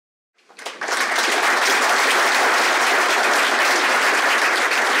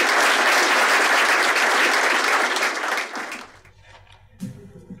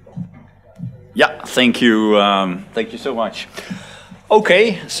thank you so much.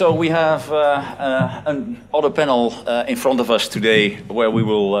 Okay, so we have another panel in front of us today, where we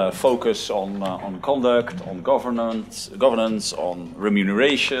will focus on conduct, on governance, on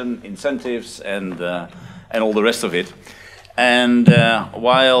remuneration, incentives, and all the rest of it. And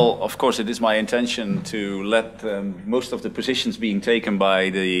while, of course, it is my intention to let most of the positions being taken by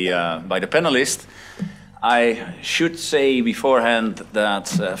the panelists, I should say beforehand that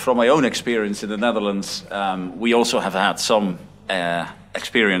from my own experience in the Netherlands, we also have had some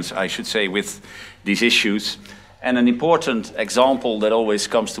experience, I should say, with these issues. And an important example that always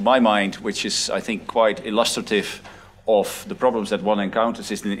comes to my mind, which is, I think, quite illustrative of the problems that one encounters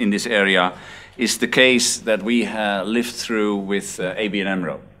in this area, is the case that we lived through with ABN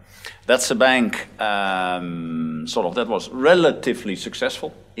AMRO. That's a bank that was relatively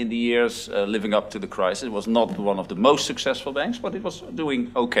successful in the years living up to the crisis. It was not one of the most successful banks, but it was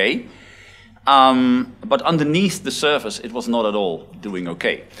doing okay. But underneath the surface, it was not at all doing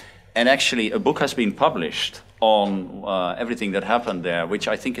okay. And actually, a book has been published on everything that happened there, which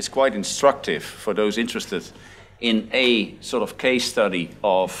I think is quite instructive for those interested in a sort of case study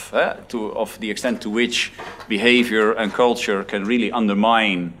of the extent to which behavior and culture can really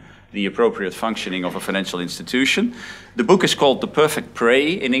undermine the appropriate functioning of a financial institution. The book is called The Perfect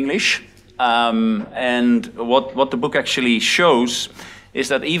Prey in English. And what the book actually shows is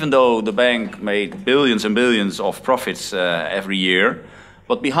that even though the bank made billions and billions of profits every year,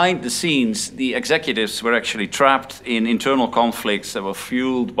 but behind the scenes, the executives were actually trapped in internal conflicts that were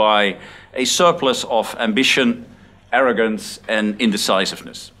fueled by a surplus of ambition, arrogance, and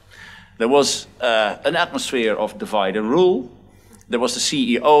indecisiveness. There was an atmosphere of divide and rule. There was a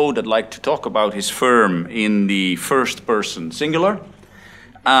CEO that liked to talk about his firm in the first person singular,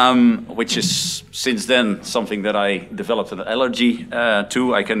 which is since then something that I developed an allergy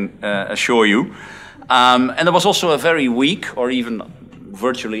to, I can assure you. And there was also a very weak or even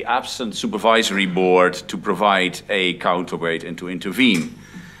virtually absent supervisory board to provide a counterweight and to intervene.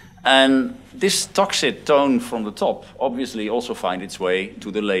 And this toxic tone from the top obviously also finds its way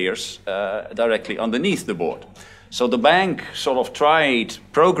to the layers directly underneath the board. So the bank sort of tried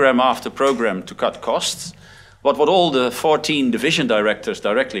program after program to cut costs. But what all the 14 division directors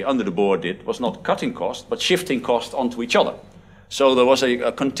directly under the board did was not cutting costs, but shifting costs onto each other. So there was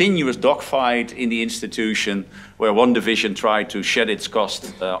a continuous dogfight in the institution where one division tried to shed its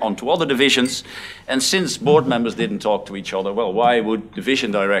cost onto other divisions. And since board members didn't talk to each other, well, why would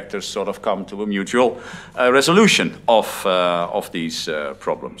division directors sort of come to a mutual resolution of these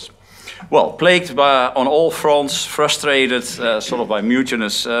problems? Well, plagued on all fronts, frustrated sort of by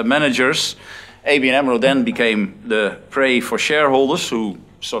mutinous managers, ABN AMRO then became the prey for shareholders who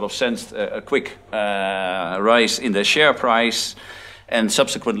sort of sensed a quick rise in their share price, and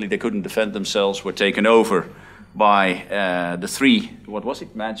subsequently they couldn't defend themselves, were taken over by the three, what was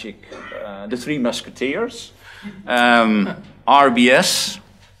it, the three musketeers, RBS,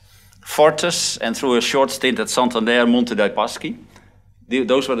 Fortis, and through a short stint at Santander, Monte dei Paschi.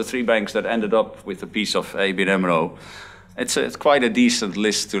 Those were the three banks that ended up with a piece of ABN AMRO. It's quite a decent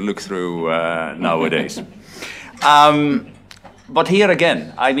list to look through nowadays. But here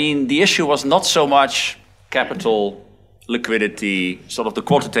again, I mean, the issue was not so much capital, liquidity, sort of the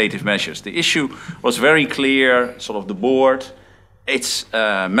quantitative measures. The issue was very clear, sort of the board, its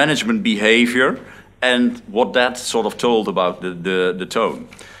management behavior, and what that sort of told about the tone.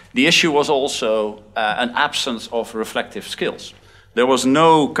 The issue was also an absence of reflective skills. There was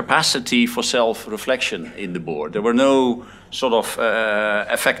no capacity for self-reflection in the board. There were no sort of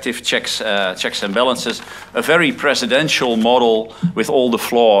effective checks and balances. A very presidential model with all the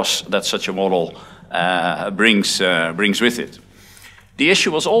flaws that such a model brings with it. The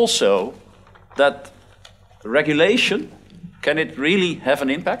issue was also that regulation, can it really have an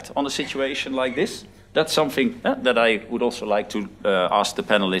impact on a situation like this? That's something that I would also like to ask the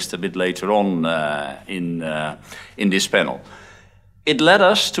panelists a bit later on in this panel. It led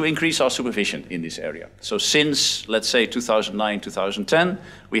us to increase our supervision in this area. So since, let's say, 2009, 2010,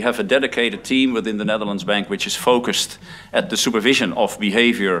 we have a dedicated team within the Netherlands Bank which is focused at the supervision of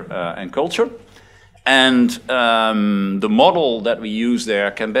behavior and culture. And the model that we use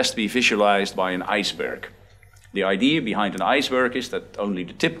there can best be visualized by an iceberg. The idea behind an iceberg is that only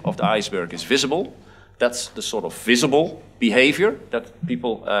the tip of the iceberg is visible. That's the sort of visible behavior that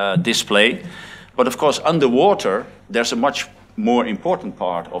people display. But of course, underwater, there's a much more important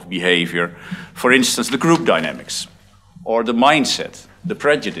part of behavior. For instance, the group dynamics, or the mindset, the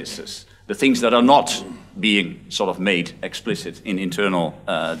prejudices, the things that are not being sort of made explicit in internal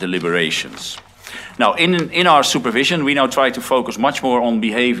deliberations. Now, in our supervision, we now try to focus much more on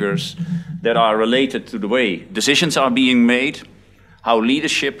behaviors that are related to the way decisions are being made, how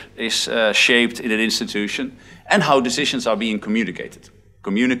leadership is shaped in an institution, and how decisions are being communicated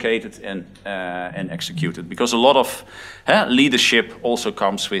and executed. Because a lot of leadership also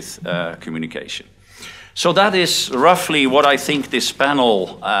comes with communication. So that is roughly what I think this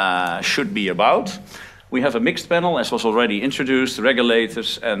panel should be about. We have a mixed panel, as was already introduced,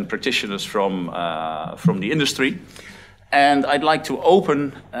 regulators and practitioners from the industry. And I'd like to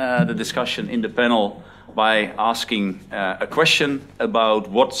open the discussion in the panel by asking a question about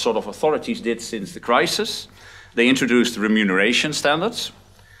what sort of authorities did since the crisis. They introduced remuneration standards.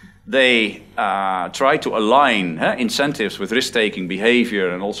 They tried to align incentives with risk-taking behavior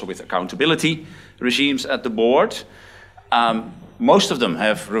and also with accountability regimes at the board. Most of them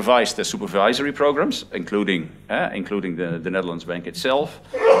have revised their supervisory programs, including the Netherlands Bank itself.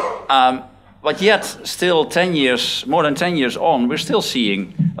 But yet, still more than 10 years on, we're still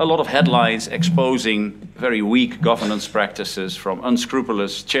seeing a lot of headlines exposing very weak governance practices, from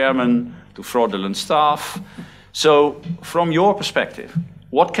unscrupulous chairmen to fraudulent staff. So, from your perspective,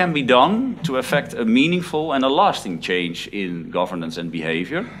 what can be done to effect a meaningful and a lasting change in governance and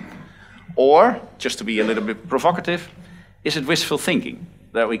behavior? Or, just to be a little bit provocative, is it wishful thinking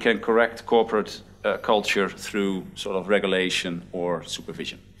that we can correct corporate culture through sort of regulation or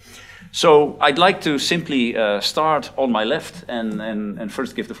supervision? So I'd like to simply start on my left and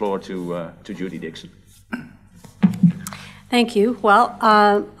first give the floor to Judy Dickson. Thank you. Well,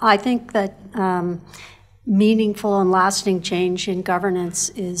 I think that meaningful and lasting change in governance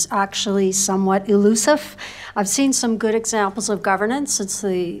is actually somewhat elusive. I've seen some good examples of governance since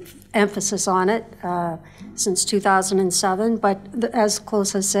the emphasis on it since 2007, but as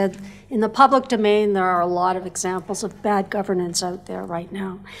Klaas has said, in the public domain there are a lot of examples of bad governance out there right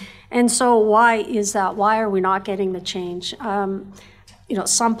now. And so why is that? Why are we not getting the change?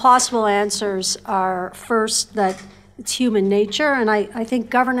 Some possible answers are, first, that it's human nature, and I think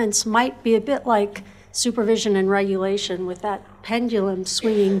governance might be a bit like supervision and regulation, with that pendulum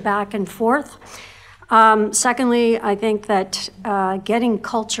swinging back and forth. Secondly, I think that getting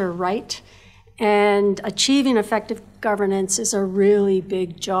culture right and achieving effective governance is a really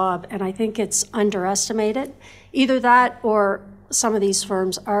big job, and I think it's underestimated. Either that or some of these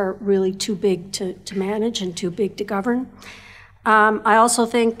firms are really too big to manage and too big to govern. I also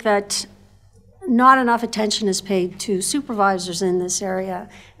think that not enough attention is paid to supervisors in this area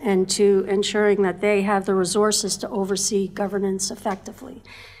and to ensuring that they have the resources to oversee governance effectively.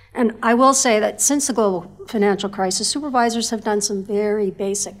 And I will say that since the global financial crisis, supervisors have done some very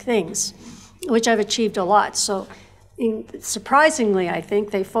basic things, which have achieved a lot. So surprisingly, I think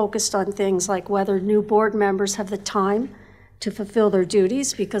they focused on things like whether new board members have the time to fulfill their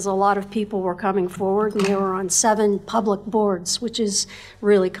duties, because a lot of people were coming forward and they were on 7 public boards, which is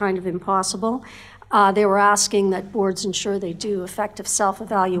really kind of impossible. They were asking that boards ensure they do effective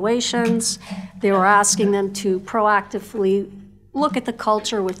self-evaluations. They were asking them to proactively look at the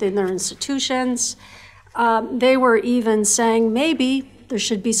culture within their institutions. They were even saying maybe there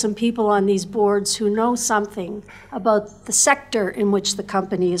should be some people on these boards who know something about the sector in which the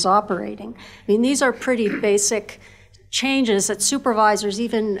company is operating. I mean, these are pretty basic changes that supervisors,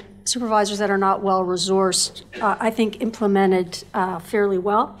 even supervisors that are not well-resourced, I think implemented fairly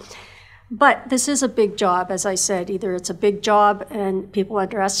well. But this is a big job, as I said. Either it's a big job and people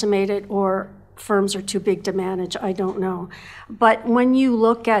underestimate it, or firms are too big to manage, I don't know. But when you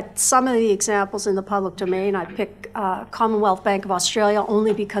look at some of the examples in the public domain, I pick Commonwealth Bank of Australia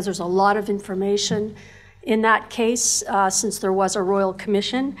only because there's a lot of information in that case, since there was a Royal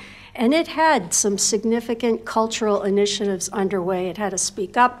Commission. And it had some significant cultural initiatives underway. It had a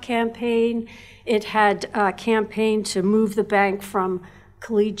Speak Up campaign. It had a campaign to move the bank from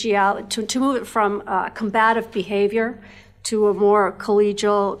collegiality, to move it from combative behavior to a more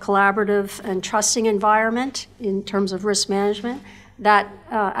collegial, collaborative, and trusting environment in terms of risk management. That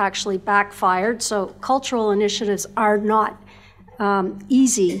actually backfired. So cultural initiatives are not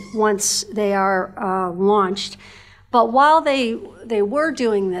easy once they are launched. But while they were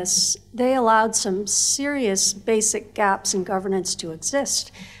doing this, they allowed some serious basic gaps in governance to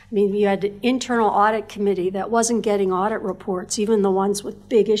exist. I mean, you had an internal audit committee that wasn't getting audit reports, even the ones with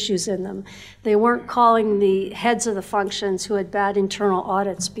big issues in them. They weren't calling the heads of the functions who had bad internal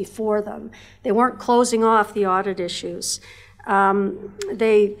audits before them. They weren't closing off the audit issues.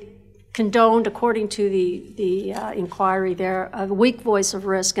 They condoned, according to the inquiry there, a weak voice of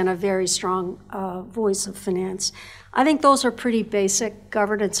risk and a very strong voice of finance. I think those are pretty basic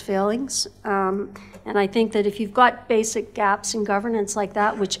governance failings. And I think that if you've got basic gaps in governance like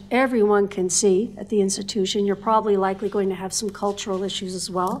that, which everyone can see at the institution, you're probably likely going to have some cultural issues as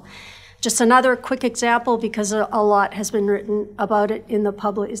well. Just another quick example, because a lot has been written about it in the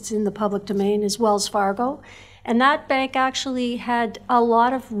public, it's in the public domain, is Wells Fargo. And that bank actually had a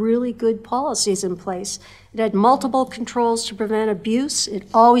lot of really good policies in place. It had multiple controls to prevent abuse. It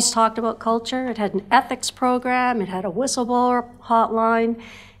always talked about culture. It had an ethics program. It had a whistleblower hotline.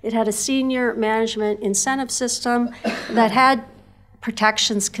 It had a senior management incentive system that had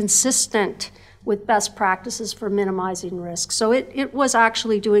protections consistent with best practices for minimizing risk. So it was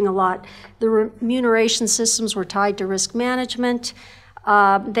actually doing a lot. The remuneration systems were tied to risk management.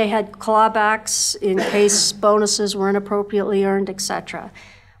 They had clawbacks in case bonuses were inappropriately earned, et cetera.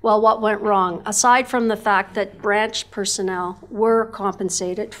 Well, what went wrong? Aside from the fact that branch personnel were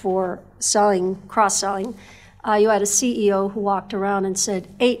compensated for selling, cross-selling, you had a CEO who walked around and said,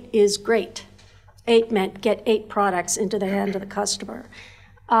 8 is great. 8 meant get 8 products into the hand of the customer.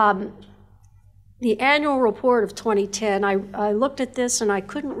 The annual report of 2010, I looked at this and I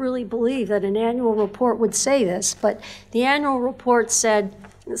couldn't really believe that an annual report would say this, but the annual report said,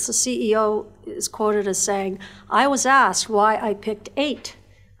 the CEO is quoted as saying, I was asked why I picked 8.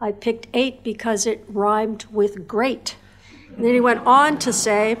 I picked 8 because it rhymed with great. And then he went on to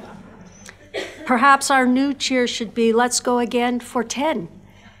say, perhaps our new cheer should be, let's go again for 10.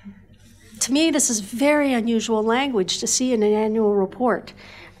 To me, this is very unusual language to see in an annual report.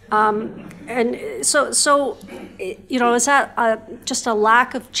 And so, you know, is that just a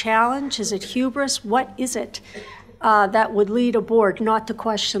lack of challenge? Is it hubris? What is it that would lead a board not to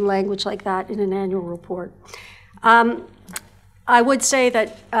question language like that in an annual report? I would say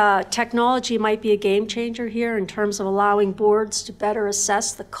that technology might be a game changer here in terms of allowing boards to better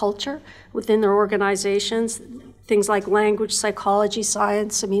assess the culture within their organizations. Things like language, psychology,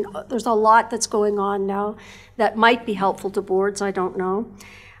 science. I mean, there's a lot that's going on now that might be helpful to boards, I don't know.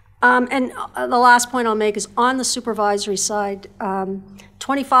 And the last point I'll make is on the supervisory side,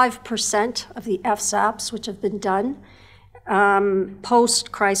 25% of the FSAPs which have been done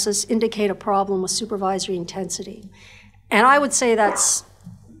post-crisis indicate a problem with supervisory intensity. And I would say that's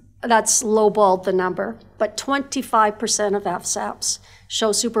lowballed the number, but 25% of FSAPs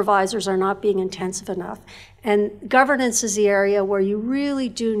show supervisors are not being intensive enough. And governance is the area where you really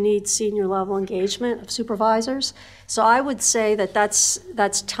do need senior level engagement of supervisors. So I would say that that's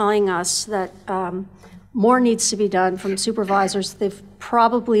telling us that more needs to be done from supervisors. They've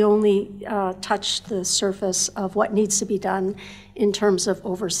probably only touched the surface of what needs to be done in terms of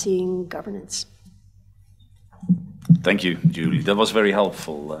overseeing governance. Thank you, Julie. That was very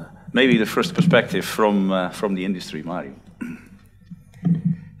helpful. Maybe the first perspective from the industry, Mario.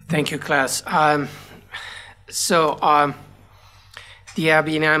 Thank you, Klaas. The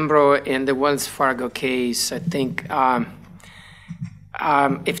ABN AMRO and the Wells Fargo case, I think,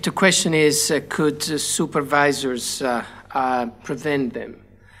 if the question is, could supervisors prevent them?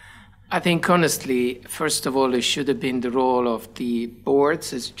 I think, honestly, first of all, it should have been the role of the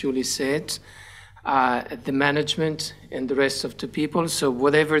boards, as Julie said, the management and the rest of the people. So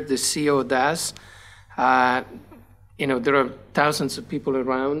whatever the CEO does, you know, there are thousands of people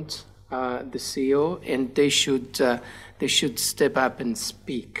around the CEO, and they should step up and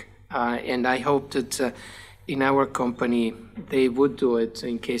speak. And I hope that in our company they would do it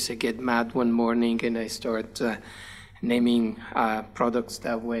in case I get mad one morning and I start naming products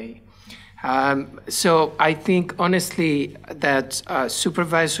that way. So I think honestly that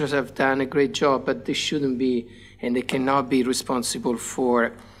supervisors have done a great job, but they shouldn't be and they cannot be responsible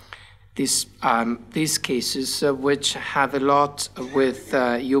for these cases, which have a lot with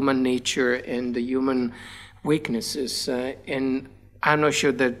human nature and the human weaknesses. And I'm not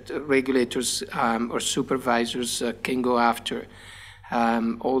sure that regulators or supervisors can go after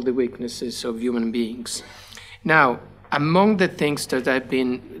all the weaknesses of human beings. Now, among the things that have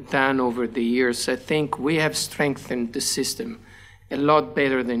been done over the years, I think we have strengthened the system a lot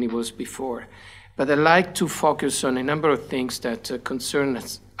better than it was before. But I'd like to focus on a number of things that concern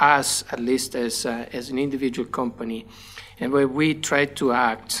us, at least as an individual company, and where we try to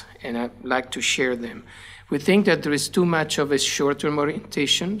act, and I'd like to share them. We think that there is too much of a short-term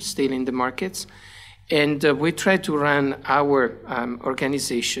orientation still in the markets, and we try to run our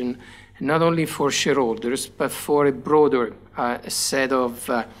organization not only for shareholders, but for a broader set of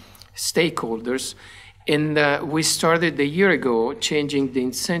stakeholders. And we started a year ago changing the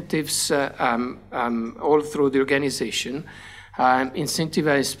incentives all through the organization,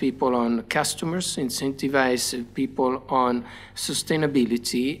 incentivize people on customers, incentivize people on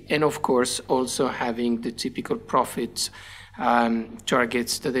sustainability, and of course also having the typical profit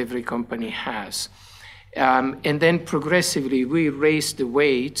targets that every company has. And then progressively we raised the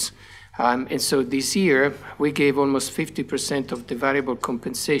weights And so this year, we gave almost 50% of the variable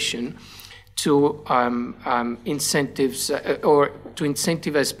compensation to incentives or to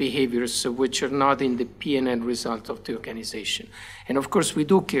incentivize behaviors which are not in the P&L result of the organization. And of course, we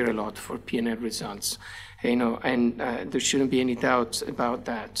do care a lot for P&L results, and there shouldn't be any doubt about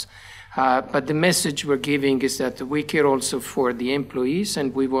that. But the message we're giving is that we care also for the employees,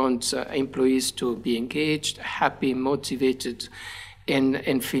 and we want employees to be engaged, happy, motivated,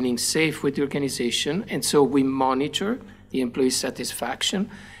 and feeling safe with the organization. And so we monitor the employee satisfaction,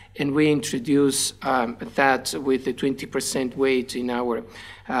 and we introduce that with the 20% weight in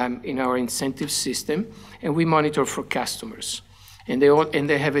our incentive system, and we monitor for customers. And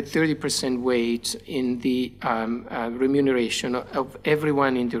they have a 30% weight in the remuneration of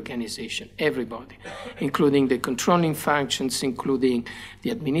everyone in the organization, everybody, including the controlling functions, including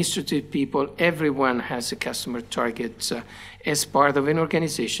the administrative people. Everyone has a customer target as part of an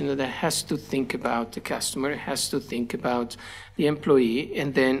organization that has to think about the customer, has to think about the employee,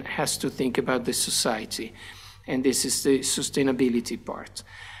 and then has to think about the society. And this is the sustainability part.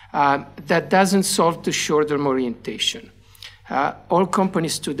 That doesn't solve the short-term orientation. All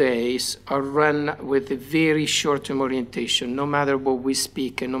companies today are run with a very short-term orientation, no matter what we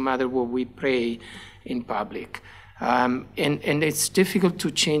speak and no matter what we pray in public. And it's difficult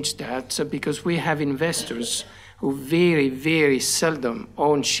to change that because we have investors who very, very seldom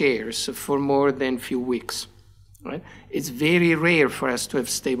own shares for more than a few weeks. Right? It's very rare for us to have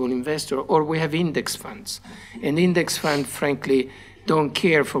stable investor, or we have index funds. And index funds, frankly, don't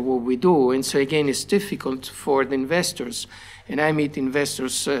care for what we do. And so again, it's difficult for the investors. And I meet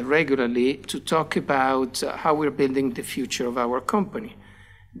investors regularly to talk about how we're building the future of our company.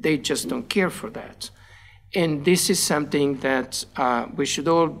 They just don't care for that. And this is something that we should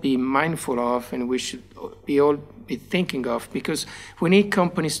all be mindful of, and we should all be thinking of, because we need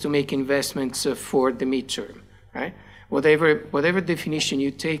companies to make investments for the midterm, right? Whatever definition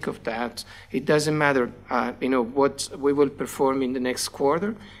you take of that, it doesn't matter, what we will perform in the next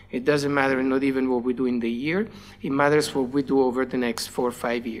quarter. It doesn't matter not even what we do in the year. It matters what we do over the next 4 or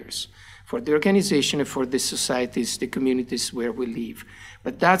 5 years for the organization and for the societies, the communities where we live.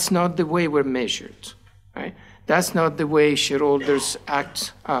 But that's not the way we're measured, right? That's not the way shareholders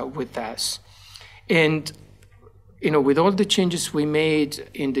act with us. And, with all the changes we made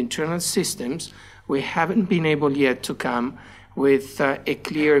in the internal systems, we haven't been able yet to come with a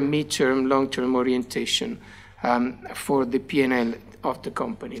clear midterm, long-term orientation for the P&L of the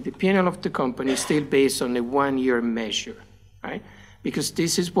company. The P&L of the company is still based on a one-year measure, right? Because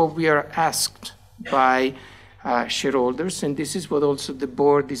this is what we are asked by shareholders, and this is what also the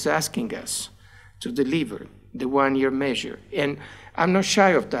board is asking us to deliver, the one-year measure. And I'm not shy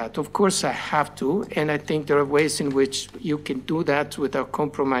of that. Of course, I have to, and I think there are ways in which you can do that without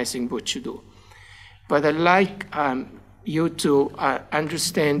compromising what you do. But I'd like you to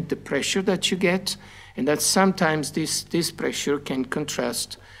understand the pressure that you get, and that sometimes this pressure can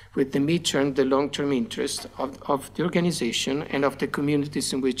contrast with the midterm, the long-term interest of the organization and of the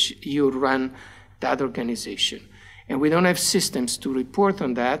communities in which you run that organization. And we don't have systems to report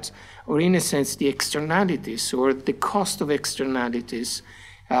on that, or in a sense, the externalities or the cost of externalities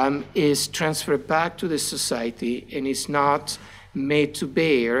is transferred back to the society and is not made to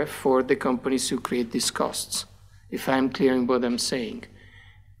bear for the companies who create these costs, if I'm clear in what I'm saying.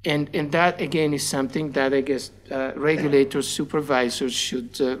 And that, again, is something that I guess regulators, supervisors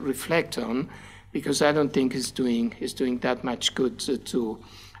should reflect on, because I don't think is doing that much good to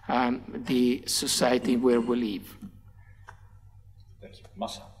the society where we live. Thank you.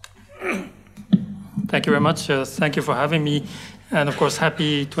 Masa. Thank you very much. Thank you for having me. And of course,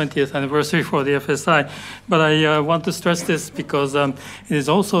 happy 20th anniversary for the FSI. But I want to stress this because it is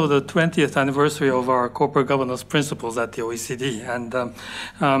also the 20th anniversary of our corporate governance principles at the OECD.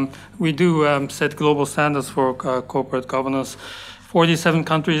 And we do set global standards for corporate governance. 47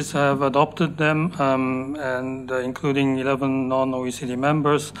 countries have adopted them, and including 11 non-OECD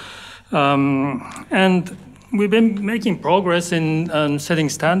members. And we've been making progress in setting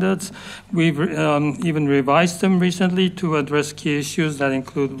standards. We've even revised them recently to address key issues that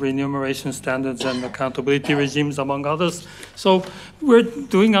include remuneration standards and accountability regimes, among others. So we're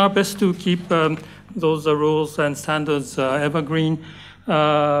doing our best to keep those rules and standards evergreen.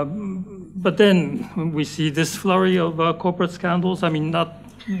 But then we see this flurry of corporate scandals, I mean, not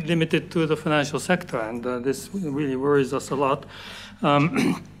limited to the financial sector, and this really worries us a lot.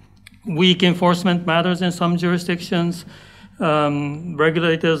 Weak enforcement matters in some jurisdictions,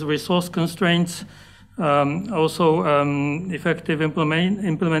 regulators' resource constraints, also effective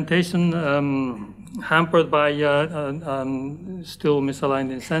implementation hampered by still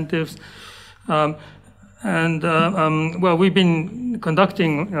misaligned incentives. Well, we've been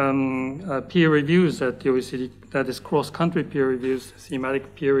conducting peer reviews at the OECD, that is cross-country peer reviews,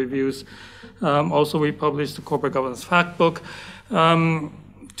 thematic peer reviews. Also, we published the Corporate Governance Fact Book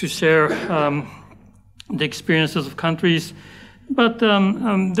to share the experiences of countries. But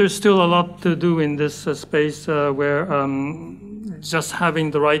there's still a lot to do in this space where just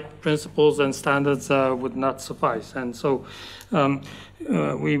having the right principles and standards would not suffice. And so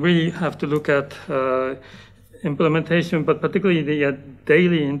we really have to look at implementation, but particularly the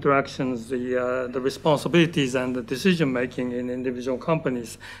daily interactions, the responsibilities and the decision-making in individual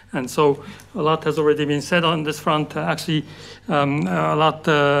companies. And so a lot has already been said on this front. Actually, a lot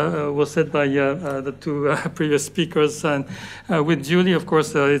was said by the two previous speakers. And with Julie, of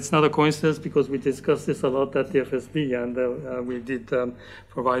course, it's not a coincidence because we discussed this a lot at the FSB, and we did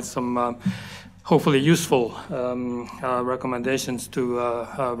provide some hopefully useful recommendations to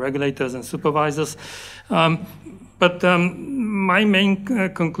regulators and supervisors. But my main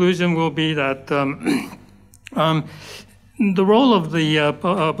conclusion will be that the role of the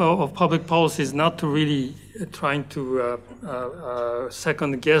of public policy is not to really trying to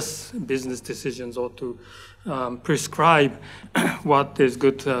second guess business decisions or to prescribe what is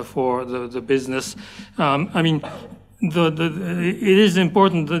good for the business. I mean, it is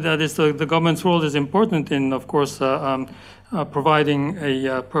important that is the government's role is important in, of course, providing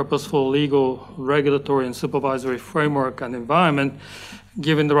a purposeful legal, regulatory, and supervisory framework and environment,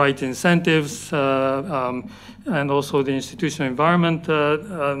 given the right incentives and also the institutional environment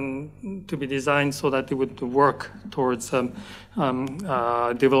to be designed so that it would work towards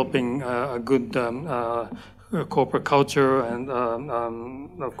developing a good corporate culture and,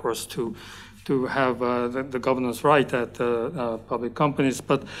 of course, to have the governance right at public companies.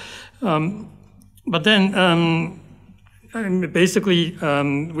 But then basically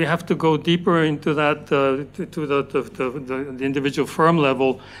we have to go deeper into that to the individual firm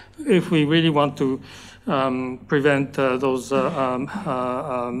level if we really want to prevent those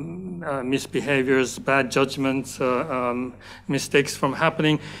misbehaviors, bad judgments, mistakes from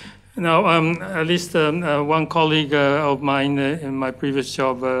happening. Now, at least one colleague of mine in my previous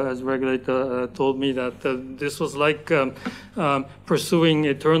job as regulator told me that this was like pursuing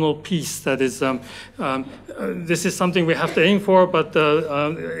eternal peace. That is, this is something we have to aim for, but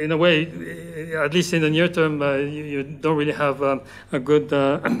in a way, at least in the near term, you don't really have a good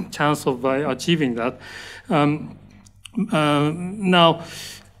chance of achieving that. Now.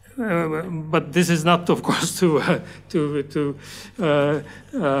 But this is not, of course, to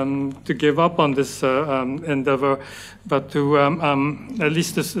give up on this endeavor, but to at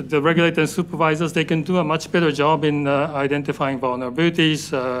least the regulators and supervisors, they can do a much better job in identifying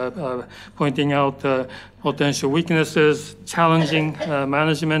vulnerabilities, pointing out potential weaknesses, challenging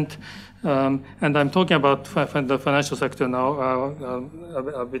management. And I'm talking about the financial sector now, a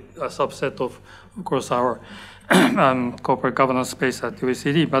subset of course, our corporate governance space at the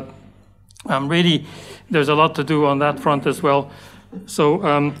OECD. But really, there's a lot to do on that front as well. So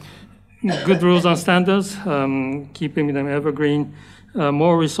good rules and standards, keeping them evergreen,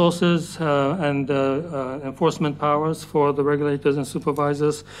 more resources and enforcement powers for the regulators and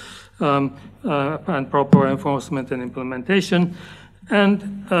supervisors, and proper enforcement and implementation.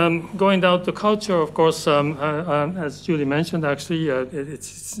 And going down to culture, of course, as Julie mentioned, actually,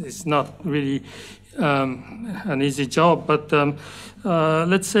 it's not really an easy job. But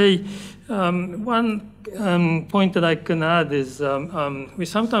let's say one point that I can add is we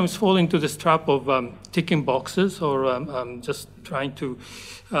sometimes fall into this trap of ticking boxes or just trying to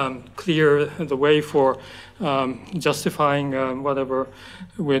clear the way for justifying whatever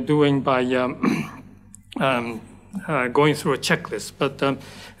we're doing by going through a checklist. But I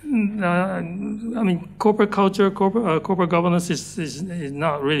mean, corporate culture, corporate governance is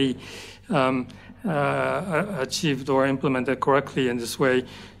not really achieved or implemented correctly in this way.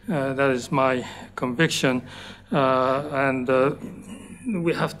 That is my conviction. And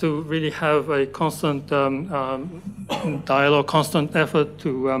we have to really have a constant dialogue, constant effort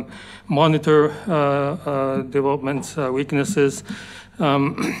to monitor developments, weaknesses.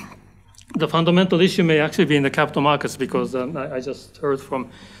 The fundamental issue may actually be in the capital markets because I just heard from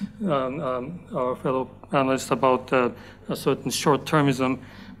our fellow panelists about a certain short-termism,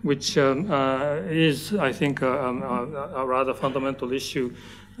 which is, I think, a rather fundamental issue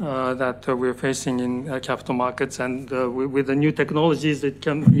that we're facing in capital markets, and with the new technologies, it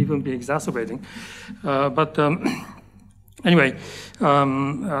can even be exacerbating. But anyway,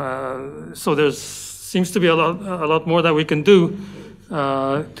 so there seems to be a lot more that we can do.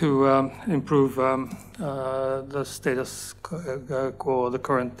 to improve the status quo, the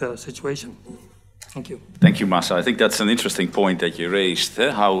current situation. Thank you. Thank you, Massa. I think that's an interesting point that you raised.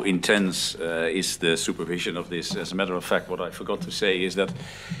 How intense is the supervision of this? As a matter of fact, what I forgot to say is that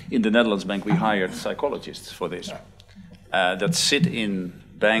in the Netherlands Bank we hired psychologists for this that sit in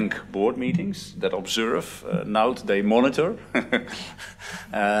bank board meetings, that observe, note, they monitor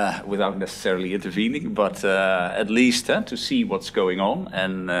without necessarily intervening, but at least to see what's going on.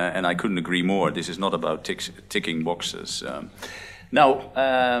 And I couldn't agree more. This is not about ticking boxes. Now,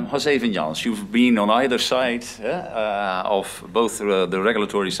 José Viñals, you've been on either side of both the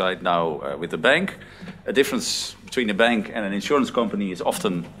regulatory side now with the bank. A difference between a bank and an insurance company is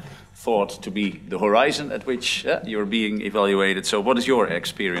often thought to be the horizon at which you're being evaluated. So what is your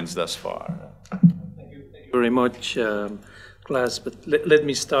experience thus far? Thank you very much, Klaas. But let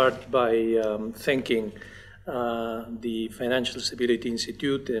me start by thanking the Financial Stability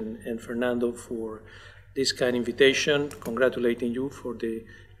Institute and Fernando for this kind invitation, congratulating you for the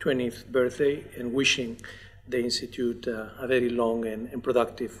 20th birthday and wishing the Institute a very long and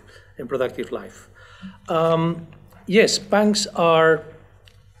productive life. Yes, banks are,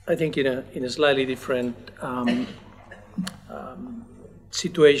 I think, in a slightly different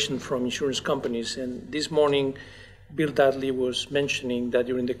situation from insurance companies. And this morning, Bill Dudley was mentioning that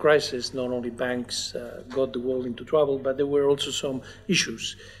during the crisis, not only banks got the world into trouble, but there were also some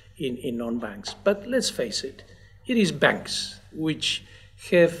issues in non-banks. But let's face it, it is banks which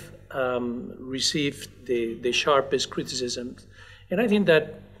have received the sharpest criticisms. And I think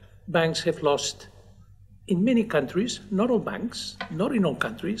that banks have lost in many countries, not all banks, not in all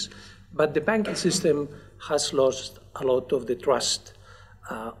countries, but the banking system has lost a lot of the trust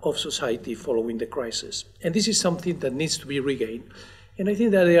of society following the crisis. And this is something that needs to be regained. And I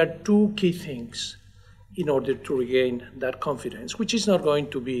think that there are two key things in order to regain that confidence, which is not going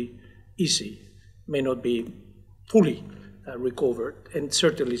to be easy, may not be fully recovered, and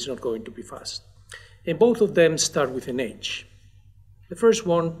certainly it's not going to be fast. And both of them start with an H. The first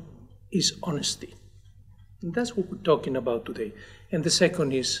one is honesty. And that's what we're talking about today. And the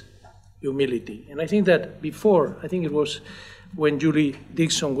second is humility. And I think that before, I think it was when Julie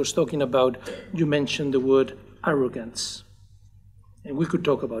Dickson was talking about, you mentioned the word arrogance. And we could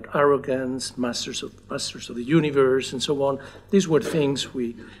talk about arrogance, masters of the universe, and so on. These were things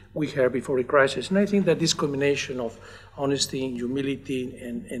we heard before the crisis. And I think that this combination of honesty, humility,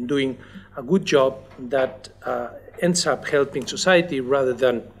 and doing a good job that ends up helping society rather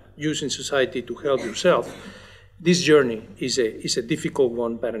than using society to help yourself, this journey is a difficult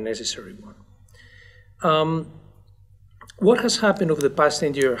one, but a necessary one. What has happened over the past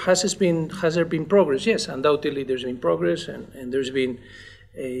 10 years? Has there been progress? Yes, undoubtedly there's been progress, and there's been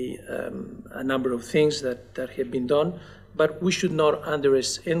a number of things that have been done, but we should not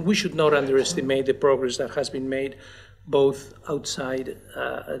underestimate the progress that has been made both outside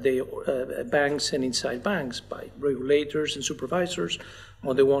the banks and inside banks by regulators and supervisors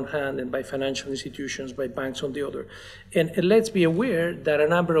on the one hand, and by financial institutions, by banks on the other. And let's be aware that a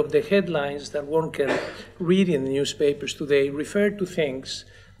number of the headlines that one can read in the newspapers today refer to things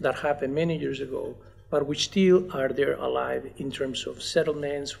that happened many years ago, but which still are there alive in terms of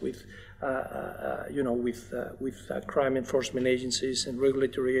settlements with crime enforcement agencies and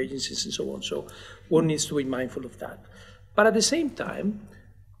regulatory agencies and so on. So one needs to be mindful of that. But at the same time,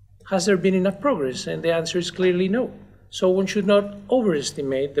 has there been enough progress? And the answer is clearly no. So one should not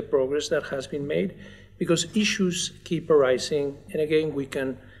overestimate the progress that has been made, because issues keep arising, and again, we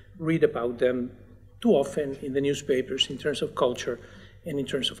can read about them too often in the newspapers in terms of culture and in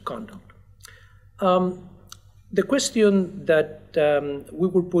terms of conduct. The question that we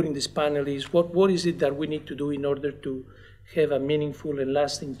will put in this panel is, what is it that we need to do in order to have a meaningful and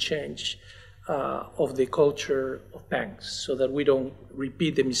lasting change of the culture of banks, so that we don't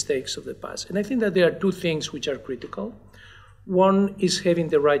repeat the mistakes of the past? And I think that there are two things which are critical. One is having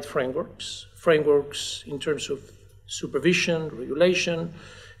the right frameworks in terms of supervision, regulation,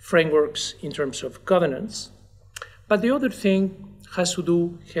 frameworks in terms of governance. But the other thing has to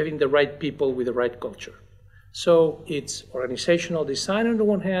do having the right people with the right culture. So it's organizational design on the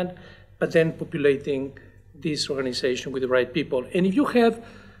one hand, but then populating this organization with the right people. And if you have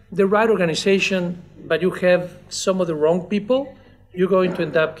the right organization, but you have some of the wrong people, you're going to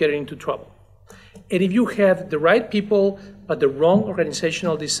end up getting into trouble. And if you have the right people, but the wrong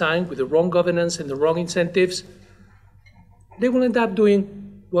organizational design with the wrong governance and the wrong incentives, they will end up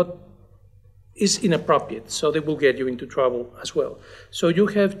doing what is inappropriate. So they will get you into trouble as well. So you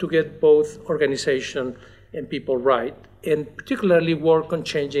have to get both organization and people right, and particularly work on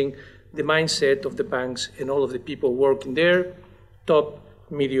changing the mindset of the banks and all of the people working there, top,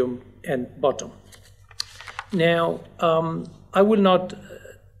 medium, and bottom. Now, I will not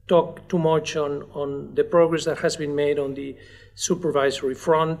talk too much on the progress that has been made on the supervisory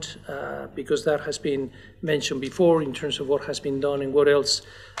front, because that has been mentioned before in terms of what has been done and what else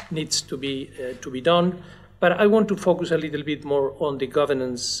needs to be done. But I want to focus a little bit more on the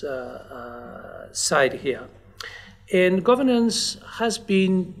governance side here. And governance has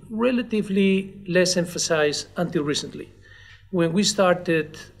been relatively less emphasized until recently. When we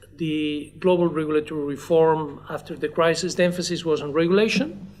started the global regulatory reform after the crisis, the emphasis was on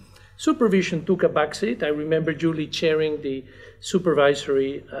regulation. Supervision took a backseat. I remember Julie chairing the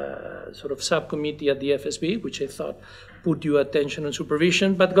supervisory sort of subcommittee at the FSB, which I thought put due attention on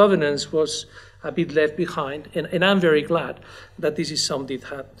supervision, but governance was a bit left behind. And I'm very glad that this is something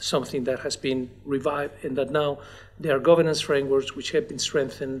that has been revived and that now there are governance frameworks which have been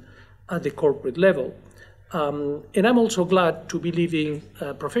strengthened at the corporate level. And I'm also glad to be living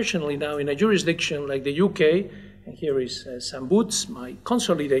professionally now in a jurisdiction like the UK. And here is Sam Boots, my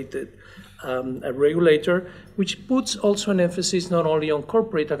consolidated regulator, which puts also an emphasis not only on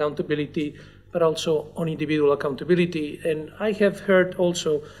corporate accountability, but also on individual accountability. And I have heard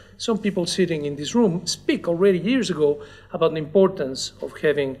also some people sitting in this room speak already years ago about the importance of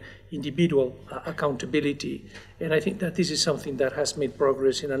having individual accountability. And I think that this is something that has made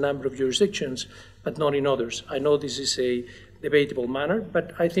progress in a number of jurisdictions, but not in others. I know this is a debatable matter,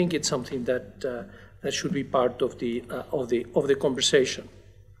 but I think it's something that that should be part of the conversation.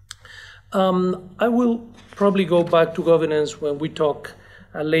 I will probably go back to governance when we talk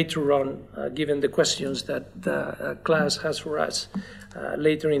later on, given the questions that Klaas has for us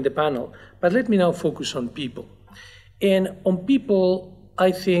later in the panel. But let me now focus on people. And on people,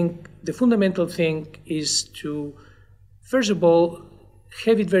 I think the fundamental thing is to, first of all,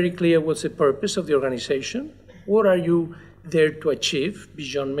 have it very clear what's the purpose of the organization. What are you there to achieve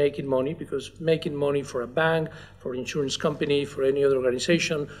beyond making money? Because making money for a bank, for an insurance company, for any other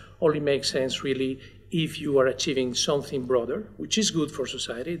organization only makes sense really if you are achieving something broader, which is good for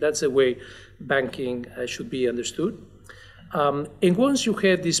society. That's the way banking should be understood. And once you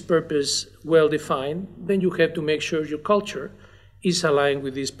have this purpose well defined, then you have to make sure your culture is aligned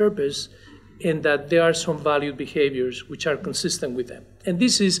with this purpose and that there are some valued behaviors which are consistent with them. And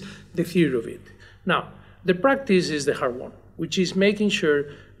this is the theory of it. Now, the practice is the hard one, which is making sure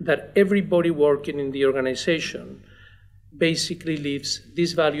that everybody working in the organization basically lives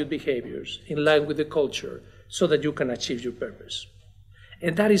these valued behaviors in line with the culture so that you can achieve your purpose.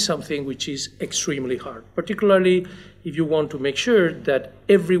 And that is something which is extremely hard, particularly if you want to make sure that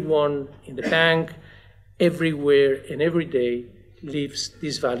everyone in the bank, everywhere and every day lives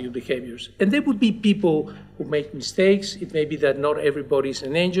these valued behaviors. And there would be people who make mistakes. It may be that not everybody is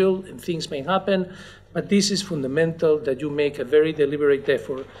an angel and things may happen, but this is fundamental that you make a very deliberate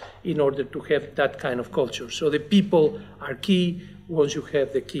effort in order to have that kind of culture. So the people are key once you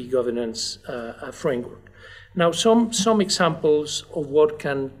have the key governance framework. Now, some examples of what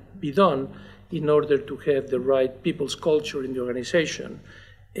can be done in order to have the right people's culture in the organization,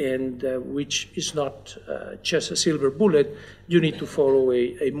 and which is not just a silver bullet. You need to follow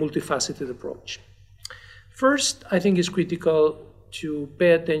a multifaceted approach. First, I think it's critical to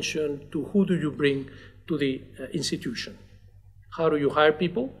pay attention to who do you bring to the institution. How do you hire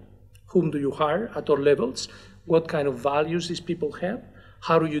people? Whom do you hire at all levels? What kind of values these people have?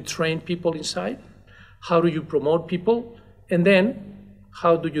 How do you train people inside? How do you promote people? And then,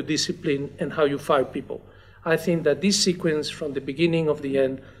 how do you discipline and how you fire people? I think that this sequence from the beginning of the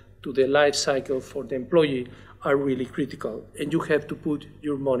end to the life cycle for the employee are really critical, and you have to put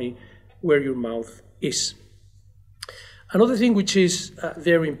your money where your mouth is. Another thing which is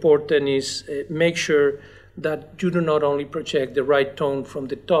very important is make sure that you do not only project the right tone from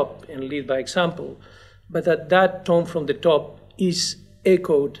the top and lead by example, but that that tone from the top is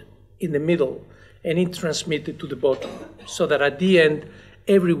echoed in the middle and it's transmitted to the bottom, so that at the end,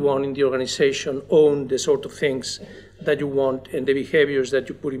 everyone in the organization owns the sort of things that you want and the behaviors that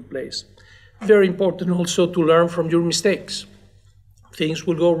you put in place. Very important also to learn from your mistakes. Things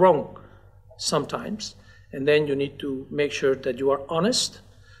will go wrong sometimes, and then you need to make sure that you are honest,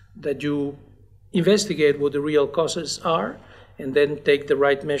 that you investigate what the real causes are, and then take the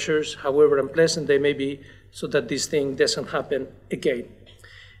right measures, however unpleasant they may be, so that this thing doesn't happen again.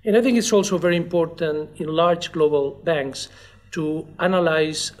 And I think it's also very important in large global banks to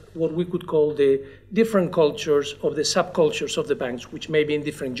analyze what we could call the different cultures of the subcultures of the banks, which may be in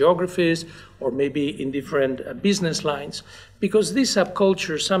different geographies or maybe in different business lines, because these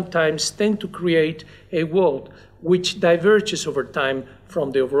subcultures sometimes tend to create a world which diverges over time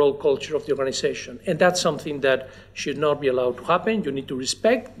from the overall culture of the organization. And that's something that should not be allowed to happen. You need to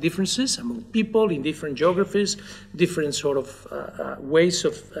respect differences among people in different geographies, different sort of ways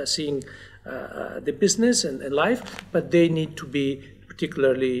of seeing the business and life, but they need to be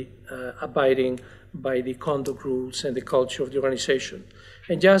particularly abiding by the conduct rules and the culture of the organization.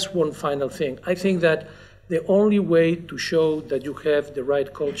 And just one final thing. I think that the only way to show that you have the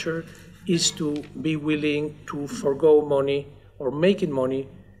right culture is to be willing to forgo money or making money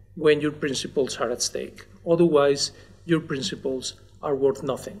when your principles are at stake. Otherwise, your principles are worth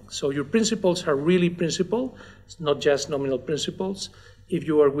nothing. So your principles are really principles, not just nominal principles, if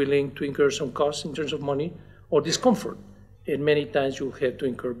you are willing to incur some costs in terms of money or discomfort. And many times you'll have to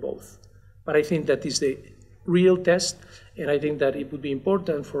incur both. But I think that is the real test, and I think that it would be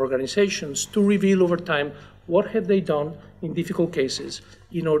important for organizations to reveal over time what have they done in difficult cases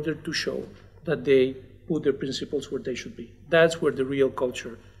in order to show that they put their principles where they should be. That's where the real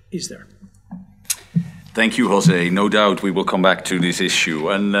culture is there. Thank you, José. No doubt we will come back to this issue.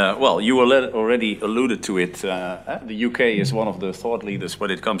 And, well, you already alluded to it. The UK is one of the thought leaders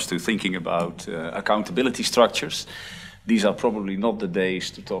when it comes to thinking about accountability structures. These are probably not the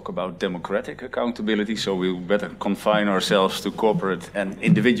days to talk about democratic accountability, so we'll better confine ourselves to corporate and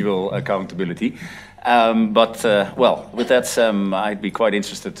individual accountability. Well, with that, Sam, I'd be quite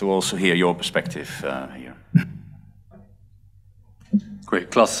interested to also hear your perspective here. Great.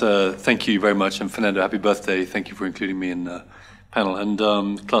 Klaas, thank you very much. And Fernando, happy birthday. Thank you for including me in the panel. And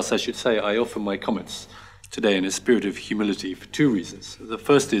Klaas, I should say, I offer my comments today in a spirit of humility for two reasons. The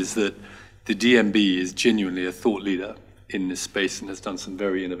first is that the DNB is genuinely a thought leader in this space and has done some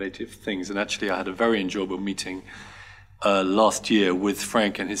very innovative things. And actually, I had a very enjoyable meeting last year with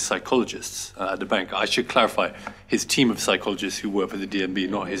Frank and his psychologists at the bank. I should clarify, his team of psychologists who work for the DNB,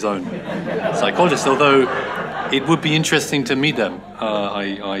 not his own psychologists, although it would be interesting to meet them,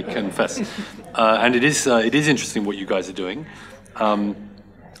 I confess. And it is interesting what you guys are doing. And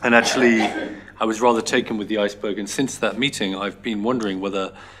actually, I was rather taken with the iceberg, and since that meeting, I've been wondering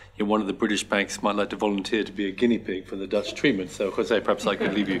whether one of the British banks might like to volunteer to be a guinea pig for the Dutch treatment. So, José, perhaps I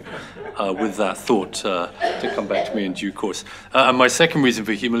could leave you with that thought to come back to me in due course. And my second reason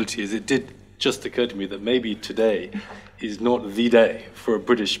for humility is it did just occur to me that maybe today is not the day for a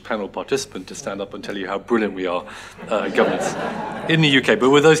British panel participant to stand up and tell you how brilliant we are at governance in the UK.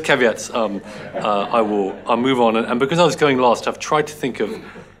 But with those caveats, I'll move on. And because I was going last, I've tried to think of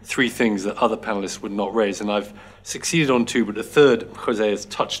three things that other panelists would not raise, and I've succeeded on two, but the third José has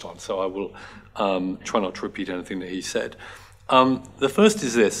touched on, so I will try not to repeat anything that he said. The first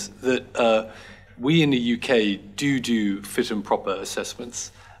is this, that we in the UK do fit and proper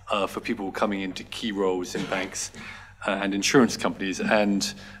assessments for people coming into key roles in banks and insurance companies,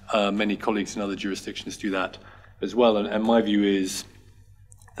 and many colleagues in other jurisdictions do that as well. And my view is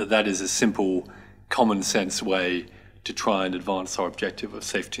that that is a simple, common sense way to try and advance our objective of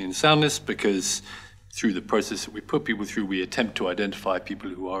safety and soundness, because through the process that we put people through, we attempt to identify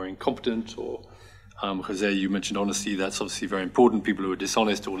people who are incompetent, or José, you mentioned honesty. That's obviously very important. People who are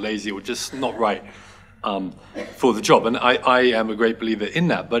dishonest or lazy or just not right for the job. And I am a great believer in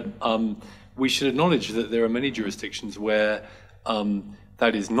that. But we should acknowledge that there are many jurisdictions where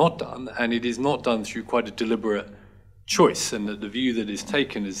that is not done, and it is not done through quite a deliberate choice. And that the view that is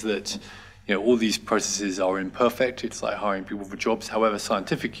taken is that all these processes are imperfect. It's like hiring people for jobs. However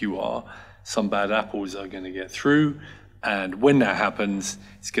scientific you are, some bad apples are going to get through. And when that happens,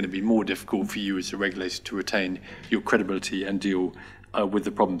 it's going to be more difficult for you as a regulator to retain your credibility and deal with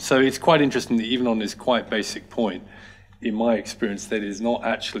the problem. So it's quite interesting that even on this quite basic point, in my experience, that is not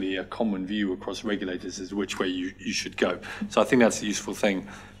actually a common view across regulators as to which way you should go. So I think that's a useful thing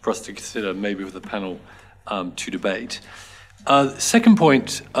for us to consider, maybe with the panel to debate. The second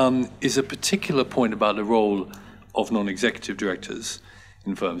point is a particular point about the role of non-executive directors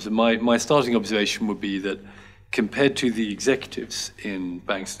in firms. And my starting observation would be that compared to the executives in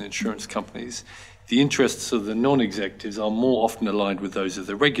banks and insurance companies, the interests of the non-executives are more often aligned with those of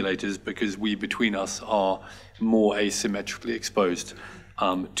the regulators, because we between us are more asymmetrically exposed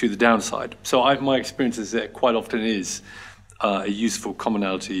to the downside. So my experience is that quite often is a useful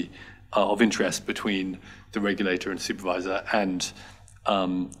commonality of interest between the regulator and supervisor and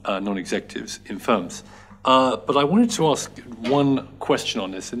non-executives in firms. But I wanted to ask one question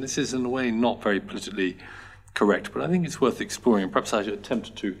on this, and this is in a way not very politically correct, but I think it's worth exploring. Perhaps I should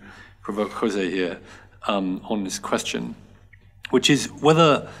attempt to provoke José here on this question. which is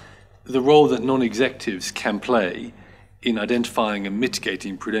whether the role that non-executives can play in identifying and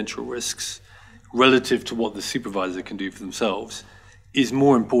mitigating prudential risks relative to what the supervisor can do for themselves is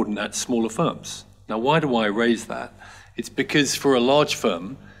more important at smaller firms. Now, why do I raise that? It's because for a large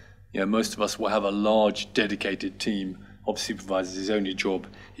firm, most of us will have a large dedicated team of supervisors whose only job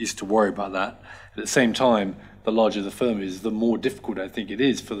is to worry about that. At the same time, the larger the firm is, the more difficult I think it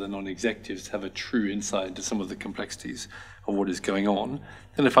is for the non-executives to have a true insight into some of the complexities of what is going on.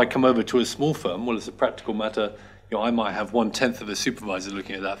 And if I come over to a small firm, well, as a practical matter, I might have 1/10 of a supervisor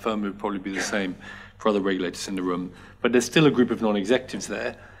looking at that firm. It would probably be the same for other regulators in the room. But there's still a group of non-executives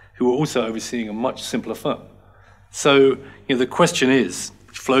there who are also overseeing a much simpler firm. So the question is,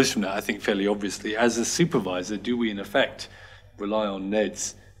 which flows from that, I think, fairly obviously, as a supervisor, do we in effect rely on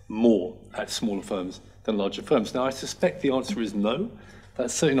NEDs more at smaller firms than larger firms? Now, I suspect the answer is no.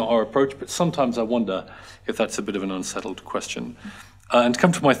 That's certainly not our approach, but sometimes I wonder if that's a bit of an unsettled question. And to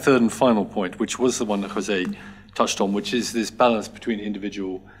come to my third and final point, which was the one that José touched on, which is this balance between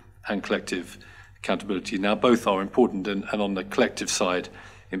individual and collective accountability. Now, both are important, and on the collective side,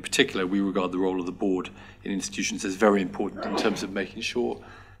 in particular, we regard the role of the board in institutions as very important in terms of making sure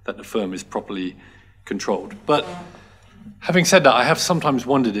that the firm is properly controlled. But having said that, I have sometimes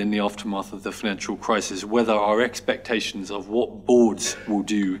wondered in the aftermath of the financial crisis whether our expectations of what boards will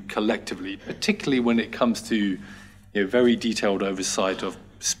do collectively, particularly when it comes to very detailed oversight of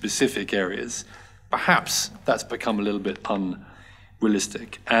specific areas, perhaps that's become a little bit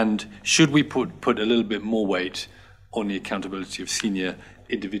unrealistic. And should we put a little bit more weight on the accountability of senior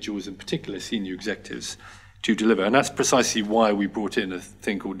individuals, in particular senior executives, to deliver? And that's precisely why we brought in a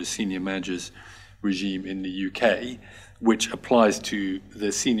thing called the senior managers regime in the UK, which applies to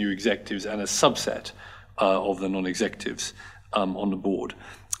the senior executives and a subset of the non-executives on the board.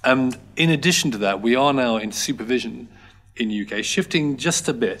 And in addition to that, we are now in supervision in the UK, shifting just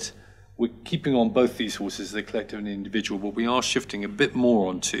a bit. We're keeping on both these horses, the collective and the individual, but we are shifting a bit more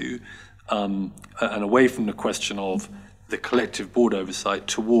onto and away from the question of the collective board oversight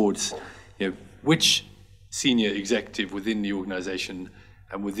towards which senior executive within the organization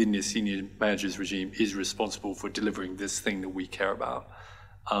and within the senior managers regime is responsible for delivering this thing that we care about.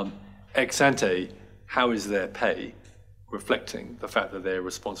 Ex ante, how is their pay reflecting the fact that they're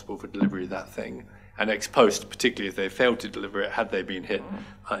responsible for delivery of that thing? And ex post, particularly if they failed to deliver it, had they been hit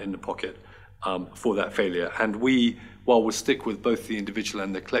in the pocket for that failure? And we, while we'll stick with both the individual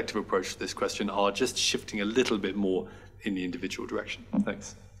and the collective approach to this question, are just shifting a little bit more in the individual direction.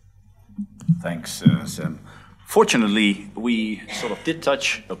 Thanks. Thanks, Sam. Fortunately, we sort of did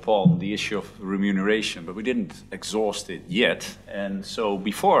touch upon the issue of remuneration, but we didn't exhaust it yet. And so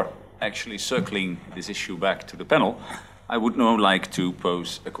before actually circling this issue back to the panel, I would now like to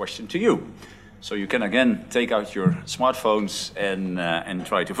pose a question to you. So you can again take out your smartphones and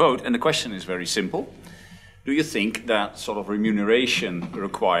try to vote. And the question is very simple. Do you think that sort of remuneration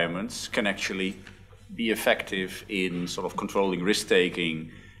requirements can actually be effective in sort of controlling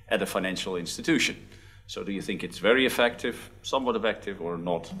risk-taking at a financial institution? So do you think it's very effective, somewhat effective, or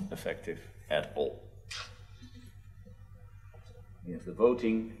not effective at all? We have the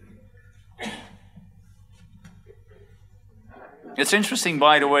voting. It's interesting,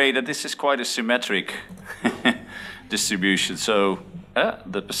 by the way, that this is quite a symmetric distribution. So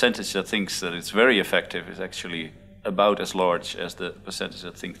the percentage that thinks that it's very effective is actually about as large as the percentage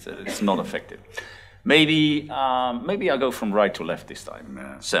that thinks that it's not effective. Maybe I'll go from right to left this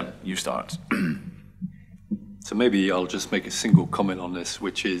time. Sam, you start. So maybe I'll just make a single comment on this,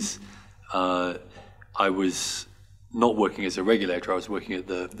 which is I was not working as a regulator. I was working at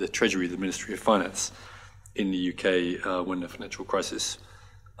the Treasury, the Ministry of Finance in the UK when the financial crisis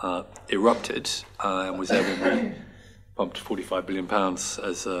erupted, and was there when we pumped £45 billion,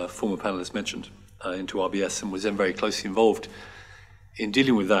 as a former panelist mentioned, into RBS, and was then very closely involved in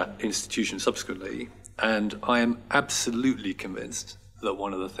dealing with that institution subsequently. And I am absolutely convinced that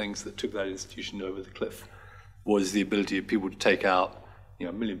one of the things that took that institution over the cliff was the ability of people to take out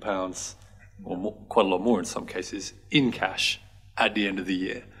 £1 million, or more, quite a lot more in some cases, in cash at the end of the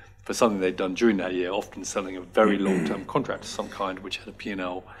year for something they'd done during that year, often selling a very long-term contract of some kind which had a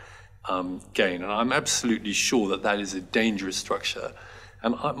P&L gain. And I'm absolutely sure that that is a dangerous structure.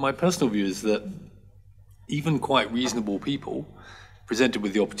 And my personal view is that even quite reasonable people presented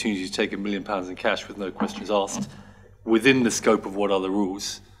with the opportunity to take £1 million in cash with no questions asked, within the scope of what other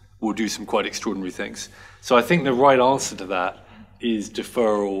rules, will do some quite extraordinary things. So I think the right answer to that is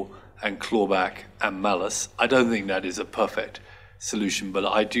deferral and clawback and malice. I don't think that is a perfect solution, but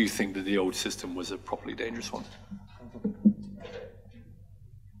I do think that the old system was a properly dangerous one.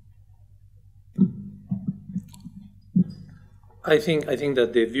 I think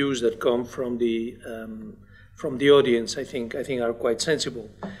that the views that come from the audience, I think are quite sensible,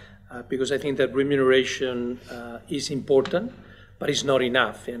 because I think that remuneration is important, but it's not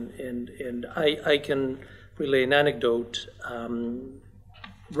enough. And I can relay an anecdote.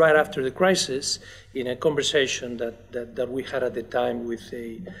 Right after the crisis, in a conversation that we had at the time with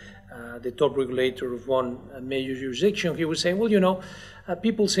the top regulator of one major jurisdiction, he was saying, well, you know,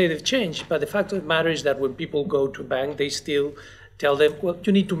 people say they've changed, but the fact of the matter is that when people go to a bank, they still tell them, well,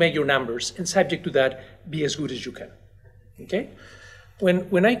 you need to make your numbers, and subject to that, be as good as you can. Okay?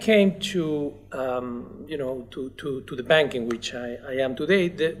 When I came to to the bank in which I am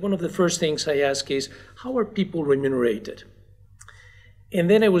today, one of the first things I ask is, how are people remunerated? And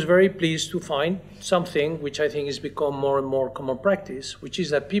then I was very pleased to find something which I think has become more and more common practice, which is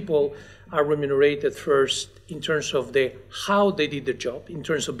that people are remunerated first in terms of how they did their job, in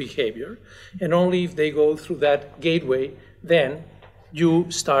terms of behavior, and only if they go through that gateway, then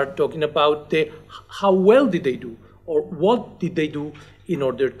you start talking about how well did they do, or what did they do in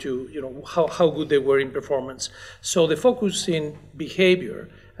order to, how good they were in performance. So the focus in behavior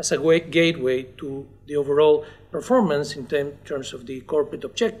as a gateway to the overall performance in terms of the corporate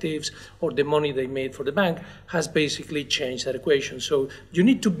objectives or the money they made for the bank has basically changed that equation. So you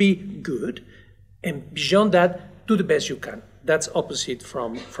need to be good, and beyond that, do the best you can. That's opposite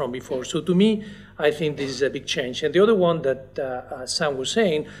from before. So to me, I think this is a big change. And the other one that Sam was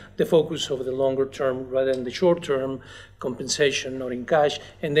saying, the focus over the longer term rather than the short term, compensation not in cash,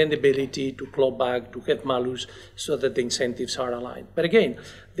 and then the ability to claw back, to get malus, so that the incentives are aligned. But again,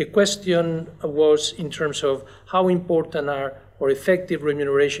 the question was in terms of how important are or effective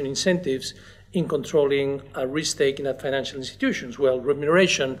remuneration incentives in controlling risk-taking at financial institutions. Well,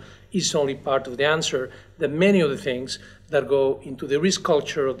 remuneration is only part of the answer. There are many other things that go into the risk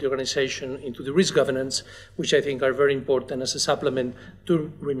culture of the organization, into the risk governance, which I think are very important as a supplement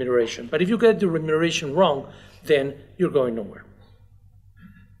to remuneration. But if you get the remuneration wrong, then you're going nowhere.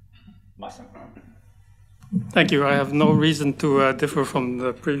 Thank you. I have no reason to differ from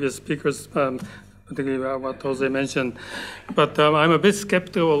the previous speakers, particularly what José mentioned. But I'm a bit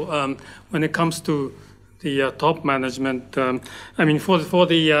skeptical when it comes to the top management. I mean, for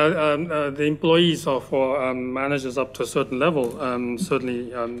the employees or for managers up to a certain level, certainly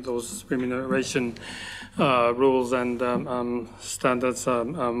those remuneration rules and standards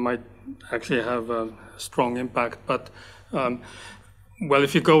might actually have a strong impact. But well,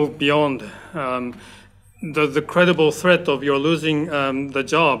 if you go beyond, the credible threat of you're losing the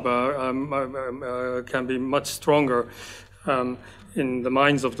job can be much stronger in the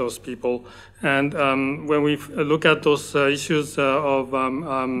minds of those people. And when we look at those issues of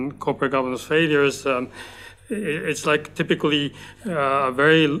corporate governance failures, it's like typically a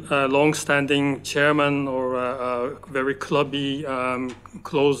very long-standing chairman or very clubby,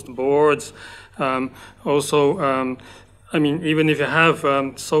 closed boards. Also, I mean, even if you have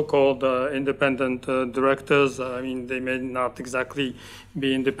so-called independent directors, I mean, they may not exactly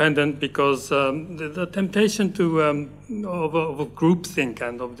be independent because the temptation to of a groupthink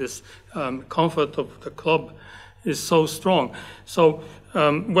and of this comfort of the club is so strong. So,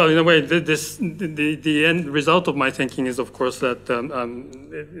 well, in a way, the end result of my thinking is, of course, that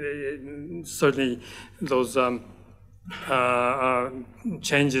certainly those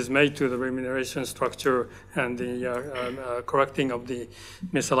changes made to the remuneration structure and the correcting of the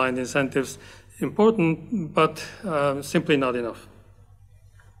misaligned incentives important, but simply not enough.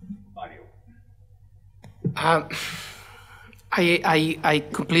 I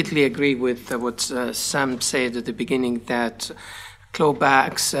completely agree with what Sam said at the beginning, that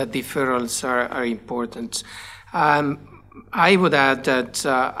clawbacks, deferrals are important. I would add that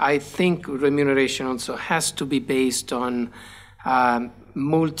I think remuneration also has to be based on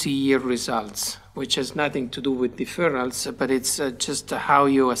multi-year results, which has nothing to do with deferrals, but it's just how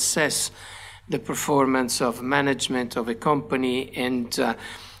you assess the performance of management of a company and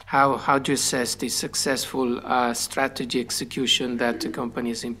how do you assess the successful strategy execution that the company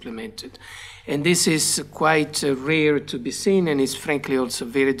has implemented. And this is quite rare to be seen, and is frankly also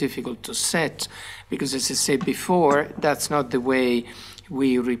very difficult to set, because as I said before, that's not the way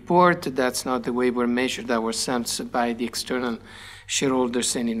we report, that's not the way we're measured ourselves by the external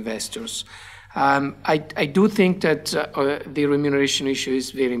shareholders and investors. I do think that the remuneration issue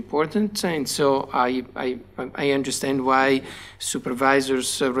is very important, and so I understand why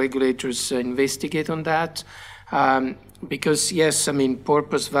supervisors, regulators investigate on that. Because yes, I mean,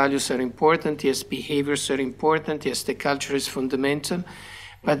 purpose, values are important, yes, behaviors are important, yes, the culture is fundamental,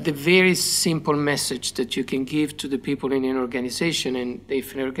 But the very simple message that you can give to the people in an organization, and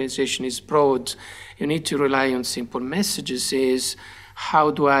if an organization is broad, you need to rely on simple messages, is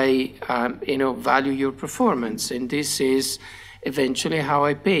how do I value your performance? And this is eventually how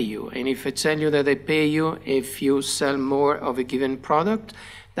I pay you. And if I tell you that I pay you if you sell more of a given product,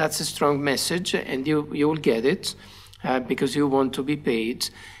 that's a strong message, and you will get it because you want to be paid,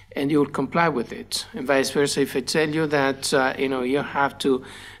 and you will comply with it. And vice versa, if I tell you that you have to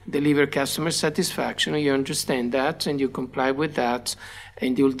deliver customer satisfaction, you understand that, and you comply with that,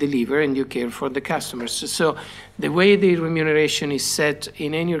 and you'll deliver, and you care for the customers. So the way the remuneration is set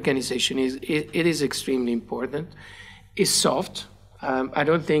in any organization it is extremely important. It's soft. I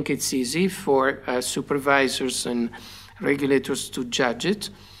don't think it's easy for supervisors and regulators to judge it.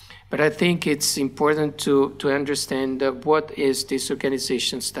 But I think it's important to understand what is this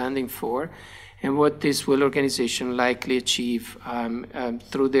organization standing for and what this will organization likely achieve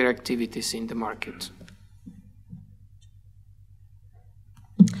through their activities in the market.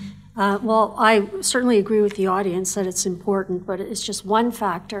 Well, I certainly agree with the audience that it's important, but it's just one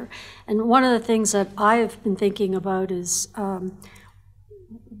factor. And one of the things that I've been thinking about is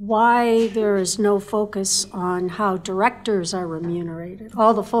why there is no focus on how directors are remunerated.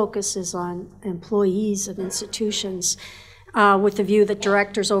 All the focus is on employees of institutions with the view that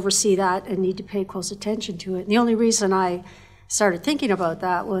directors oversee that and need to pay close attention to it. And the only reason I started thinking about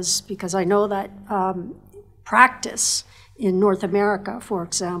that was because I know that practice in North America, for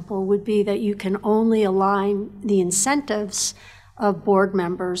example, would be that you can only align the incentives of board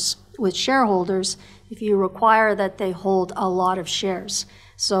members with shareholders if you require that they hold a lot of shares.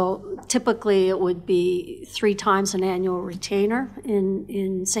 So typically it would be 3 times an annual retainer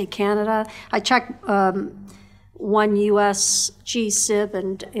in say, Canada. I checked one US G-SIB,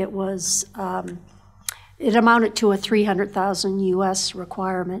 and it was, it amounted to a 300,000 US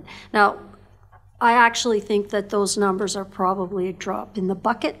requirement. Now, I actually think that those numbers are probably a drop in the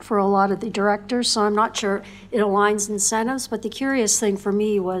bucket for a lot of the directors, so I'm not sure it aligns incentives. But the curious thing for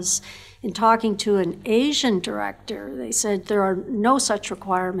me was, in talking to an Asian director, they said there are no such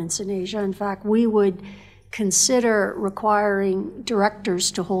requirements in Asia. In fact, we would consider requiring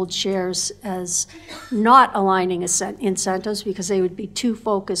directors to hold shares as not aligning incentives because they would be too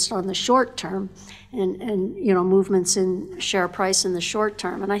focused on the short term and movements in share price in the short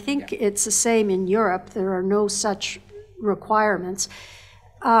term. And I think it's the same in Europe. There are no such requirements.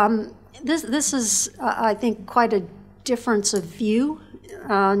 This is, I think, quite a difference of view,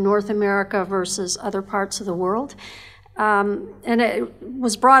 North America versus other parts of the world. And it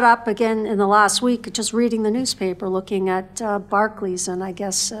was brought up again in the last week, just reading the newspaper, looking at Barclays, and I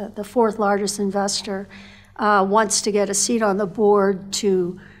guess the 4th largest investor wants to get a seat on the board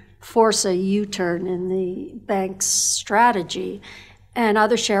to force a U-turn in the bank's strategy. And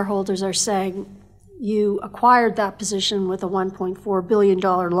other shareholders are saying, you acquired that position with a $1.4 billion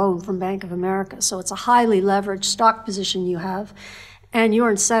loan from Bank of America. So it's a highly leveraged stock position you have, and your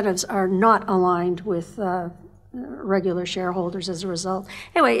incentives are not aligned with regular shareholders as a result.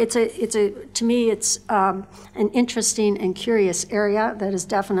 Anyway, to me, it's an interesting and curious area that is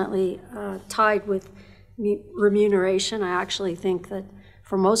definitely tied with remuneration. I actually think that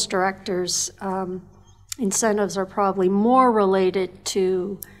for most directors, incentives are probably more related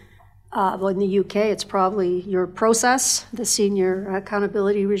to, well, in the UK, it's probably your process, the senior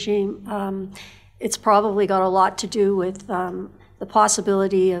accountability regime. It's probably got a lot to do with the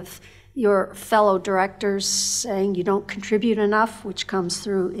possibility of your fellow directors saying you don't contribute enough, which comes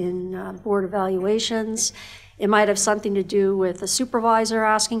through in board evaluations. It might have something to do with a supervisor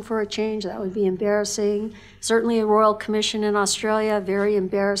asking for a change. That would be embarrassing. Certainly a Royal Commission in Australia, very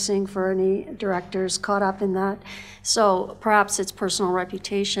embarrassing for any directors caught up in that. So perhaps it's personal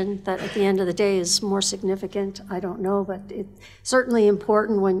reputation that at the end of the day is more significant. I don't know, but it's certainly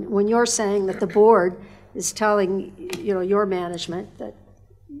important when you're saying that the board is telling your management that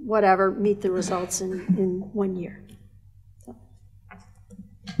whatever, meet the results in 1 year.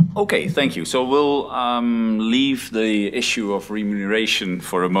 Okay, thank you. So we'll leave the issue of remuneration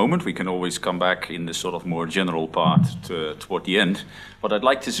for a moment. We can always come back in the sort of more general part toward the end. But I'd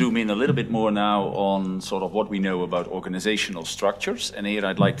like to zoom in a little bit more now on sort of what we know about organizational structures. And here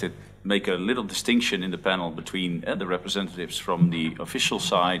I'd like to make a little distinction in the panel between the representatives from the official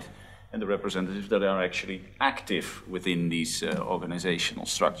side and the representatives that are actually active within these organizational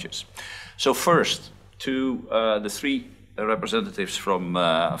structures. So first, to the 3 representatives from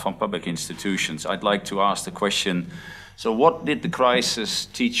public institutions, I'd like to ask the question, so what did the crisis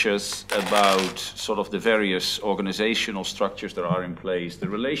teach us about sort of the various organizational structures that are in place, the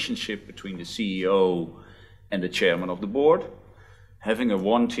relationship between the CEO and the chairman of the board, having a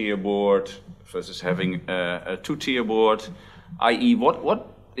one-tier board versus having a two-tier board, i.e. what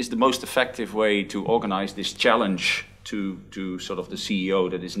is the most effective way to organize this challenge to sort of the CEO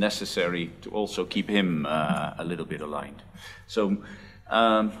that is necessary to also keep him a little bit aligned? So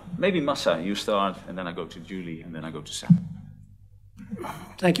maybe Massa, you start, and then I go to Julie, and then I go to Sam.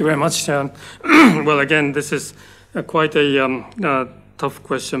 Thank you very much. Well, again, this is quite a tough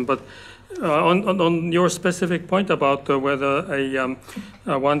question, but on your specific point about whether a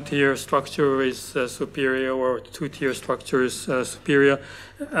one-tier structure is superior or a two-tier structure is superior,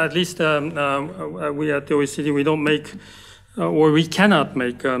 at least we at the OECD, we don't make or we cannot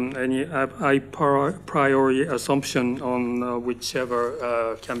make any a priori assumption on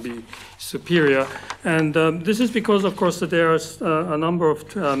whichever can be superior. And this is because, of course, there's a number of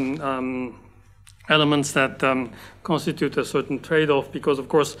elements that constitute a certain trade-off, because, of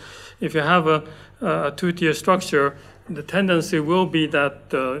course, if you have a two-tier structure, the tendency will be that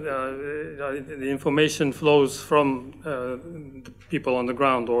the information flows from the people on the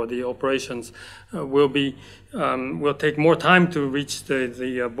ground, or the operations will take more time to reach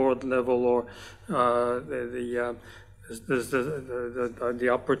the board level or the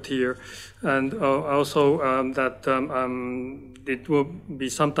upper tier, and also that it will be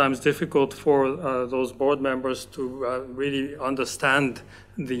sometimes difficult for those board members to really understand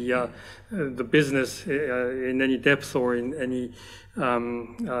the business in any depth or in any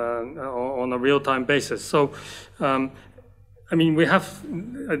on a real-time basis. So, I mean, we have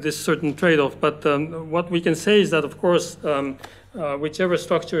this certain trade-off, but what we can say is that, of course, whichever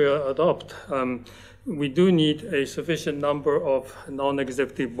structure you adopt, we do need a sufficient number of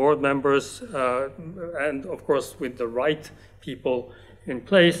non-executive board members, and of course with the right people in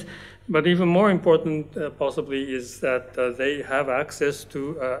place. But even more important possibly is that they have access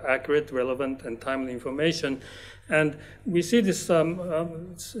to accurate, relevant, and timely information. And we see this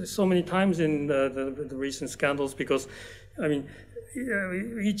so many times in the recent scandals, because, I mean,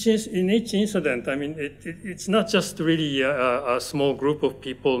 in each incident, I mean, it's not just really a small group of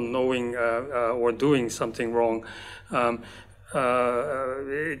people knowing or doing something wrong.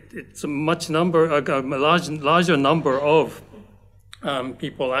 It's a larger number of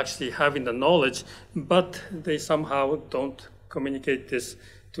people actually having the knowledge, but they somehow don't communicate this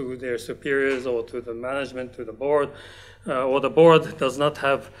to their superiors or to the management, to the board, or the board does not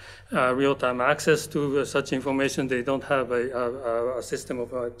have real-time access to such information. They don't have a system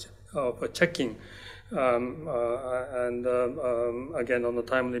of checking, and again, on a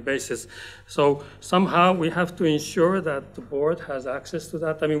timely basis. So somehow we have to ensure that the board has access to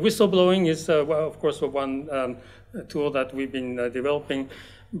that. I mean, whistleblowing is, well, of course, one tool that we've been developing,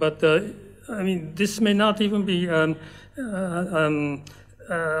 but I mean, this may not even be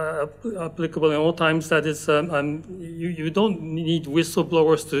applicable in all times. That is, you don't need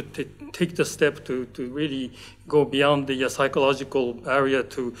whistleblowers to take the step to really go beyond the psychological barrier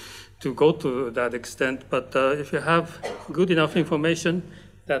to go to that extent. But if you have good enough information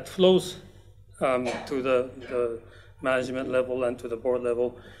that flows to the management level and to the board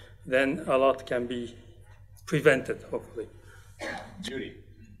level, then a lot can be prevented, hopefully. Judy.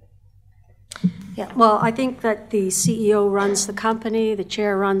 Yeah, well, I think that the CEO runs the company, the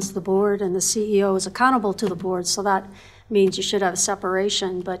chair runs the board, and the CEO is accountable to the board, so that means you should have a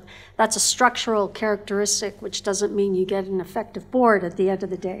separation, but that's a structural characteristic, which doesn't mean you get an effective board at the end of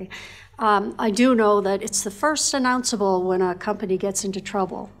the day. I do know that it's the first announceable when a company gets into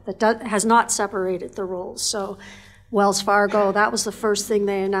trouble that has not separated the roles. So Wells Fargo, that was the first thing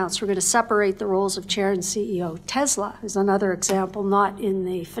they announced. We're going to separate the roles of chair and CEO. Tesla is another example, not in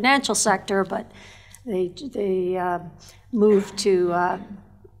the financial sector, but they moved to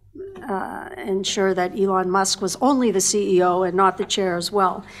ensure that Elon Musk was only the CEO and not the chair as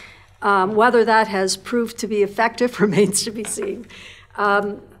well. Whether that has proved to be effective remains to be seen.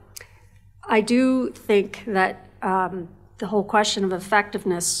 I do think that the whole question of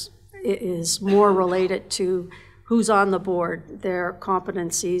effectiveness is more related to who's on the board, their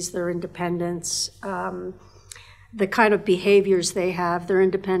competencies, their independence, the kind of behaviors they have, their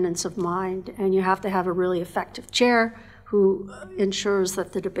independence of mind, and you have to have a really effective chair who ensures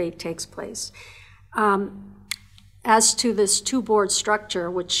that the debate takes place. As to this two-board structure,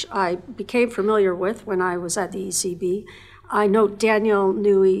 which I became familiar with when I was at the ECB, I note Daniel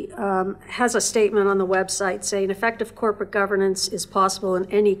Newey has a statement on the website saying effective corporate governance is possible in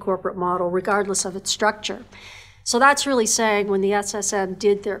any corporate model, regardless of 's structure. So that's really saying when the SSM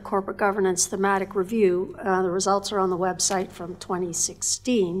did their corporate governance thematic review, the results are on the website from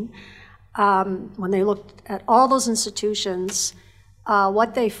 2016, when they looked at all those institutions,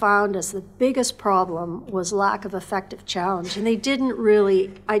 what they found as the biggest problem was lack of effective challenge. And they didn't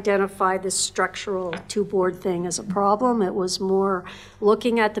really identify this structural two-board thing as a problem. It was more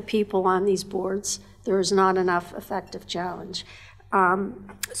looking at the people on these boards. There was not enough effective challenge.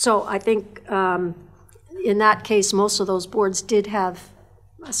 So I think in that case, most of those boards did have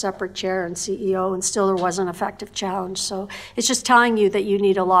a separate chair and CEO, and still there wasn't effective challenge. So it's just telling you that you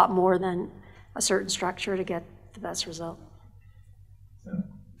need a lot more than a certain structure to get the best result.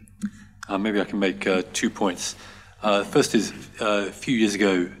 Maybe I can make 2 points. First is, a few years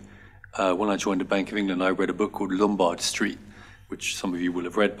ago, when I joined the Bank of England, I read a book called Lombard Street, which some of you will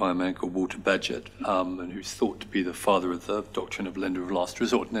have read, by a man called Walter Bagehot, and who's thought to be the father of the doctrine of lender of last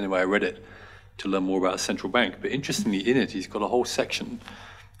resort. And anyway, I read it to learn more about a central bank. But interestingly, in it, he's got a whole section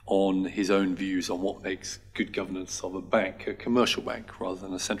on his own views on what makes good governance of a bank, a commercial bank, rather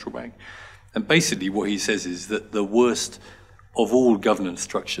than a central bank. And basically what he says is that the worst of all governance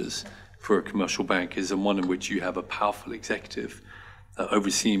structures for a commercial bank is the one in which you have a powerful executive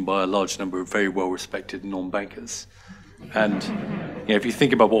overseen by a large number of very well-respected non-bankers. And if you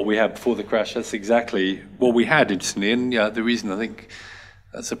think about what we had before the crash, that's exactly what we had, interestingly. And the reason I think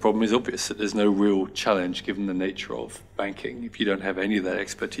that's the problem is obvious, that there's no real challenge given the nature of banking if you don't have any of that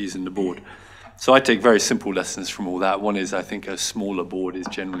expertise in the board. So I take very simple lessons from all that. One is I think a smaller board is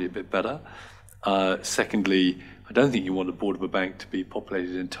generally a bit better. Secondly, I don't think you want a board of a bank to be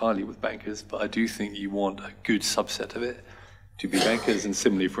populated entirely with bankers, but I do think you want a good subset of it to be bankers. And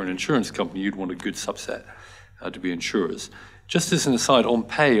similarly for an insurance company, you'd want a good subset to be insurers. Just as an aside, on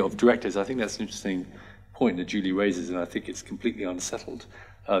pay of directors, I think that's an interesting point that Julie raises, and I think it's completely unsettled.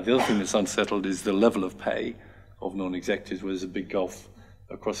 The other thing that's unsettled is the level of pay of non-executives, where there's a big gulf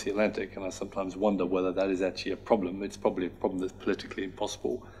across the Atlantic, and I sometimes wonder whether that is actually a problem. It's probably a problem that's politically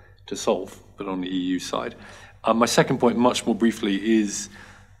impossible to solve, but on the EU side. My second point, much more briefly, is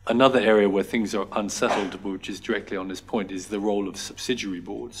another area where things are unsettled, which is directly on this point, is the role of subsidiary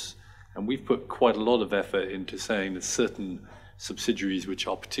boards. And we've put quite a lot of effort into saying that certain subsidiaries which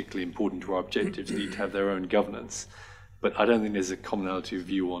are particularly important to our objectives need to have their own governance. But I don't think there's a commonality of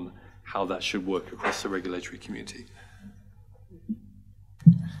view on how that should work across the regulatory community.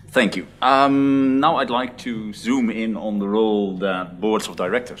 Thank you. Now I'd like to zoom in on the role that boards of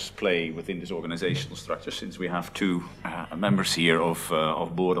directors play within this organizational structure, since we have two members here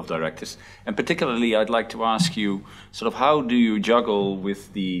of board of directors. And particularly, I'd like to ask you, sort of, how do you juggle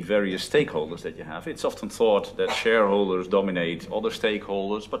with the various stakeholders that you have? It's often thought that shareholders dominate other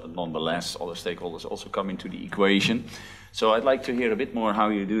stakeholders, but nonetheless, other stakeholders also come into the equation. So I'd like to hear a bit more how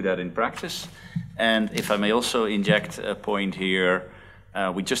you do that in practice. And if I may also inject a point here,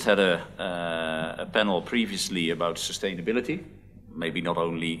 we just had a panel previously about sustainability, maybe not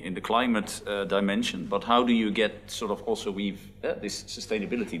only in the climate dimension, but how do you get sort of also weave this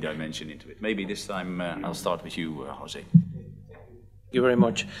sustainability dimension into it? Maybe this time I'll start with you, José. Thank you very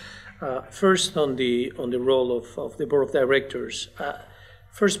much. First, on the role of the board of directors.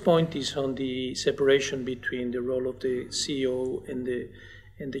 First point is on the separation between the role of the CEO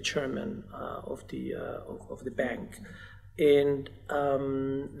and the chairman of the bank. And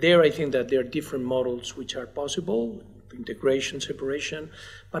there I think that there are different models which are possible, integration, separation,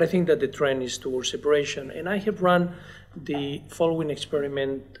 but I think that the trend is towards separation. And I have run the following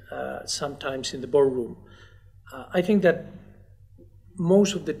experiment sometimes in the boardroom. I think that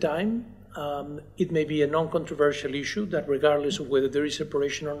most of the time it may be a non-controversial issue that regardless of whether there is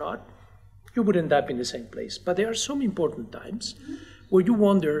separation or not, you would end up in the same place. But there are some important times where you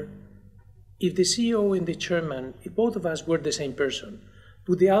wonder, if the CEO and the chairman, if both of us were the same person,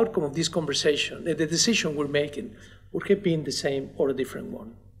 would the outcome of this conversation, the decision we're making, would have been the same or a different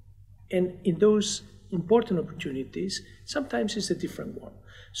one? And in those important opportunities, sometimes it's a different one.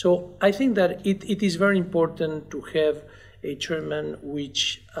 So I think that it is very important to have a chairman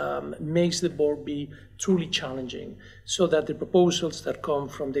which makes the board be truly challenging, so that the proposals that come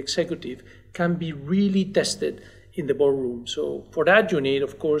from the executive can be really tested in the boardroom. So for that, you need,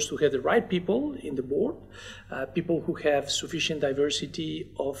 of course, to have the right people in the board, people who have sufficient diversity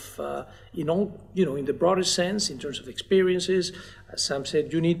of, in the broadest sense, in terms of experiences. As Sam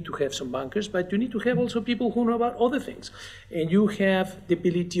said, you need to have some bankers, but you need to have also people who know about other things. And you have the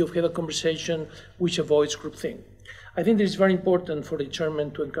ability of have a conversation which avoids groupthink. I think it is very important for the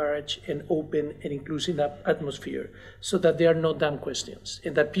chairman to encourage an open and inclusive atmosphere so that there are no dumb questions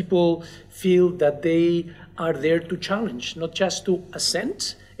and that people feel that they are there to challenge, not just to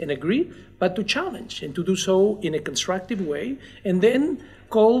assent and agree, but to challenge and to do so in a constructive way, and then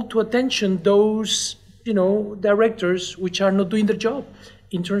call to attention those directors which are not doing their job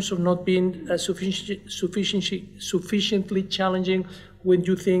in terms of not being sufficiently challenging when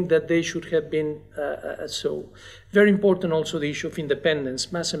you think that they should have been so. Very important also the issue of independence.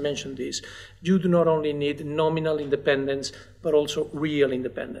 Masa mentioned this. You do not only need nominal independence, but also real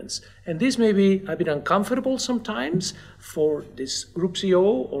independence. And this may be a bit uncomfortable sometimes for this group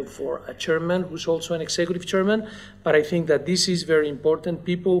CEO or for a chairman who's also an executive chairman, but I think that this is very important.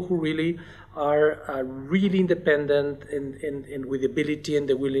 People who really are really independent and with the ability and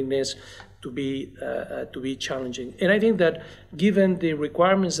the willingness to be challenging. And I think that given the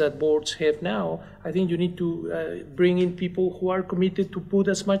requirements that boards have now, I think you need to bring in people who are committed to put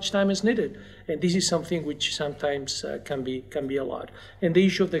as much time as needed. And this is something which sometimes can be a lot. And the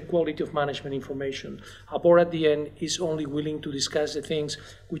issue of the quality of management information. A board at the end is only willing to discuss the things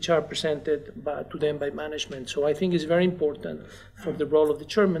which are presented to them by management. So I think it's very important for the role of the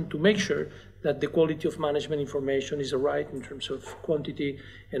chairman to make sure that the quality of management information is right in terms of quantity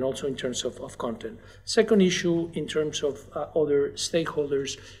and also in terms of content. Second issue, in terms of other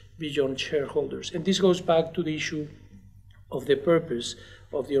stakeholders beyond shareholders. And this goes back to the issue of the purpose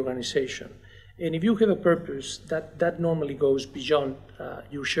of the organization. And if you have a purpose, that normally goes beyond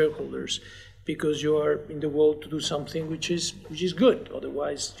your shareholders, because you are in the world to do something which is good.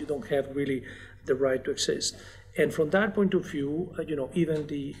 Otherwise, you don't have really the right to exist. And from that point of view, even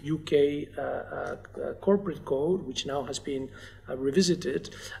the UK corporate code, which now has been revisited,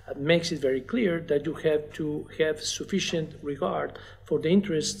 makes it very clear that you have to have sufficient regard for the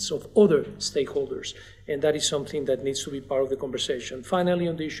interests of other stakeholders. And that is something that needs to be part of the conversation. Finally,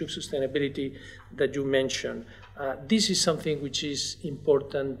 on the issue of sustainability that you mentioned, this is something which is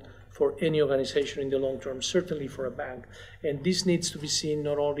important for any organization in the long term, certainly for a bank. And this needs to be seen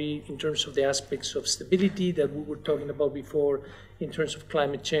not only in terms of the aspects of stability that we were talking about before, in terms of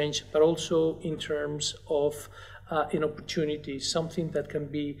climate change, but also in terms of an opportunity, something that can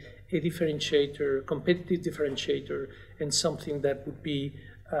be a differentiator, competitive differentiator, and something that would be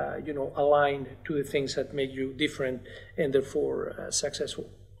aligned to the things that make you different and therefore successful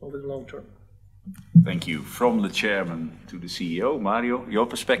over the long term. Thank you. From the chairman to the CEO, Mario, your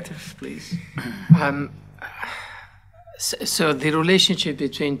perspective, please. So the relationship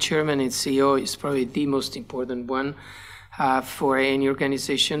between chairman and CEO is probably the most important one for any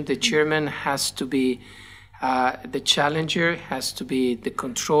organization. The chairman has to be the challenger, has to be the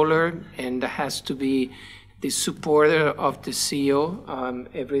controller, and has to be the supporter of the CEO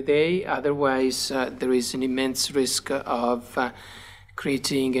every day. Otherwise, there is an immense risk of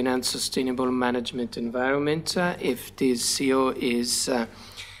creating an unsustainable management environment if the CEO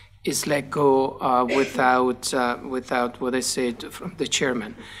is let go without what I said from the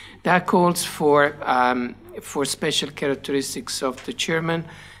chairman. That calls for special characteristics of the chairman.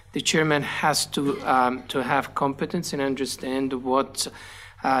 The chairman has to have competence and understand what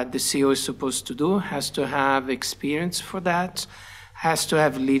the CEO is supposed to do, has to have experience for that, has to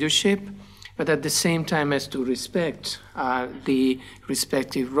have leadership, but at the same time has to respect the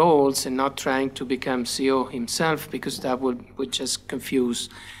respective roles and not trying to become CEO himself, because that would just confuse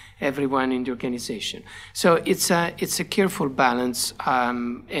everyone in the organization. So it's a careful balance,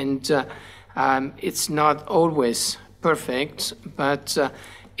 and it's not always perfect, but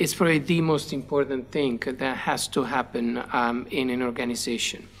it's probably the most important thing that has to happen in an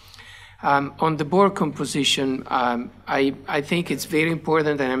organization. On the board composition, I think it's very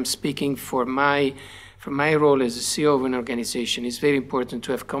important, and I'm speaking for my role as a CEO of an organization, it's very important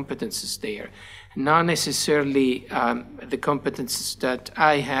to have competences there. Not necessarily the competences that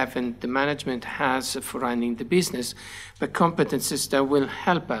I have and the management has for running the business, but competences that will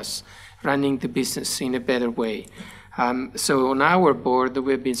help us running the business in a better way. So on our board,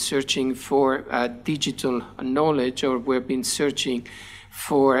 we've been searching for digital knowledge, or we've been searching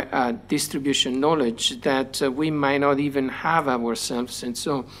for distribution knowledge that we might not even have ourselves. And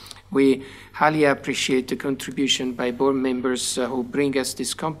so we highly appreciate the contribution by board members who bring us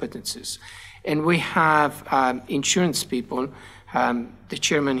these competences. And we have insurance people. The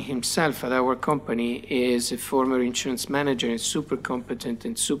chairman himself at our company is a former insurance manager and super competent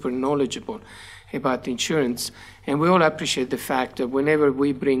and super knowledgeable about insurance. And we all appreciate the fact that whenever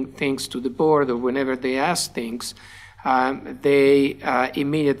we bring things to the board or whenever they ask things, they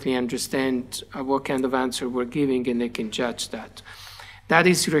immediately understand what kind of answer we're giving, and they can judge that. That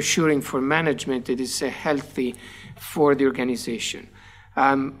is reassuring for management. It is healthy for the organization.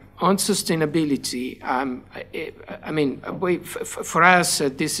 On sustainability, for us,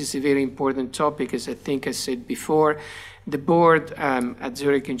 this is a very important topic. As I think I said before, the board at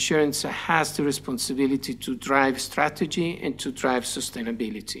Zurich Insurance has the responsibility to drive strategy and to drive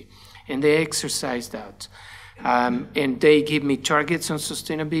sustainability, and they exercise that. And they give me targets on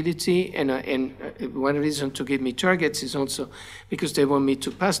sustainability, and one reason to give me targets is also because they want me to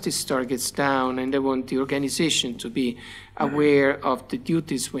pass these targets down, and they want the organization to be aware of the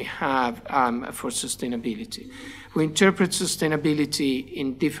duties we have for sustainability. We interpret sustainability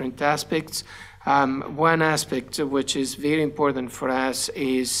in different aspects. One aspect which is very important for us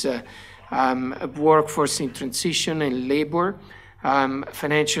is workforce in transition and labor.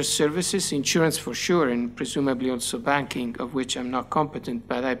 Financial services, insurance for sure, and presumably also banking, of which I'm not competent,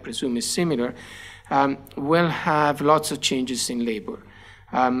 but I presume is similar, will have lots of changes in labor.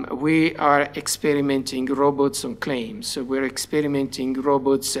 We are experimenting robots on claims. So we're experimenting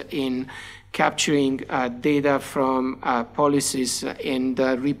robots in capturing data from policies and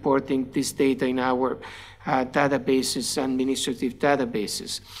reporting this data in our databases, administrative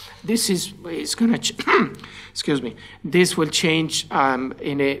databases. This is going to, excuse me, this will change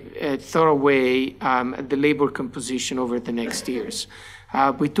in a thorough way the labor composition over the next years.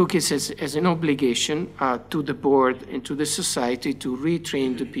 We took it as an obligation to the board and to the society to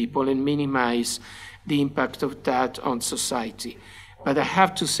retrain the people and minimize the impact of that on society. But I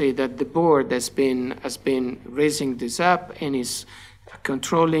have to say that the board has been raising this up and is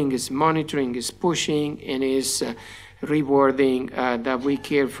controlling, is monitoring, is pushing, and is rewarding that we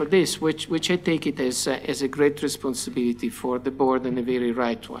care for this, which I take it as a great responsibility for the board and a very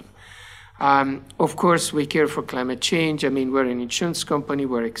right one. Of course, we care for climate change. I mean, we're an insurance company.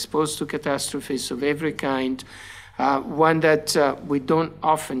 We're exposed to catastrophes of every kind. One that we don't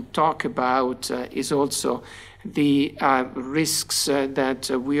often talk about is also the risks that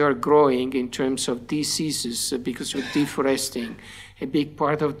we are growing in terms of diseases because we're deforesting a big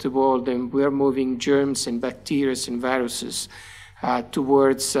part of the world, and we're moving germs and bacteria and viruses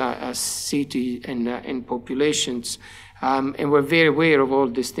towards cities and populations. And we're very aware of all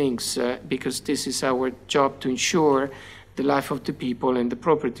these things because this is our job to ensure the life of the people and the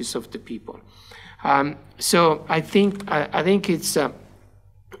properties of the people. So I think it's a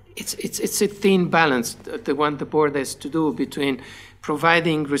thin balance, the one the board has to do between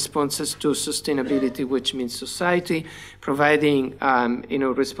providing responses to sustainability, which means society, providing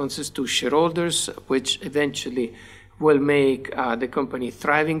responses to shareholders, which eventually will make the company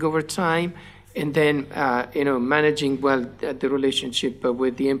thriving over time, and then managing well the relationship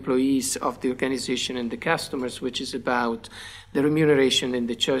with the employees of the organization and the customers, which is about the remuneration and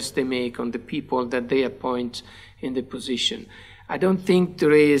the choice they make on the people that they appoint in the position. I don't think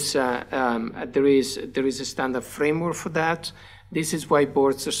there is a standard framework for that. This is why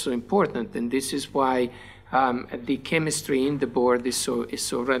boards are so important, and this is why the chemistry in the board is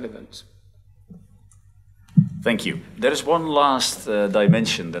so relevant. Thank you. There is one last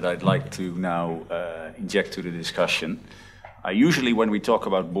dimension that I'd like to now inject to the discussion. Usually when we talk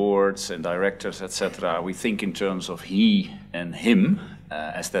about boards and directors, etc., we think in terms of he and him,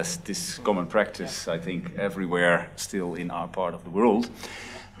 as that's this common practice, I think, everywhere still in our part of the world,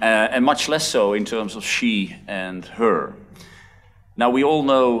 and much less so in terms of she and her. Now, we all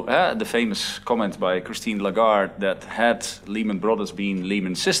know the famous comment by Christine Lagarde that had Lehman Brothers been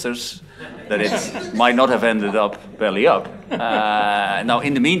Lehman Sisters, that it might not have ended up belly up. Now,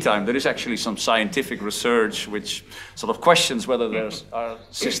 in the meantime, there is actually some scientific research which sort of questions whether there are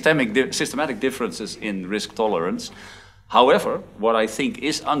systematic differences in risk tolerance. However, what I think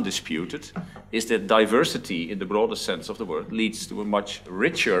is undisputed is that diversity in the broadest sense of the word leads to a much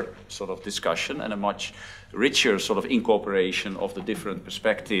richer sort of discussion and a much richer sort of incorporation of the different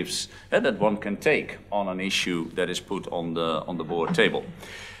perspectives that one can take on an issue that is put on the board table.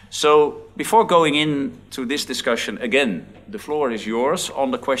 So before going into this discussion, again, the floor is yours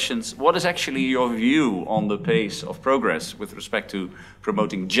on the questions. What is actually your view on the pace of progress with respect to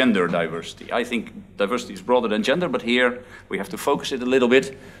promoting gender diversity? I think diversity is broader than gender, but here we have to focus it a little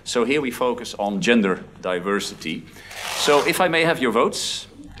bit. So here we focus on gender diversity. So if I may have your votes.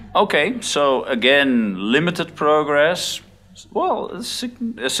 Okay, so again, limited progress. Well,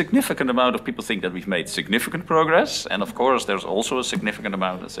 a significant amount of people think that we've made significant progress. And of course, there's also a significant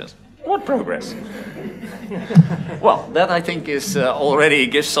amount that says, what progress? Well, that I think is already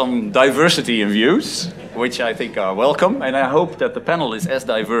gives some diversity in views, which I think are welcome. And I hope that the panel is as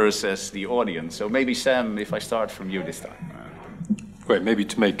diverse as the audience. So maybe, Sam, if I start from you this time. Great, maybe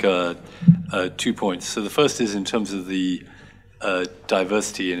to make 2 points. So the first is in terms of the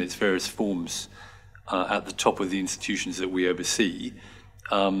diversity in its various forms at the top of the institutions that we oversee.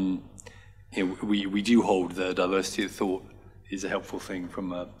 We do hold that diversity of thought is a helpful thing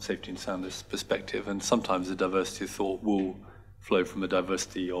from a safety and soundness perspective, and sometimes the diversity of thought will flow from a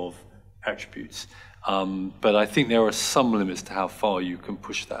diversity of attributes. But I think there are some limits to how far you can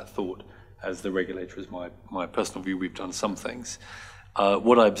push that thought as the regulator is my personal view. We've done some things.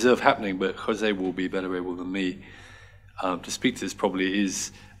 What I observe happening, but José will be better able than me to speak to this probably,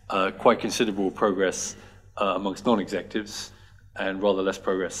 is quite considerable progress amongst non-executives and rather less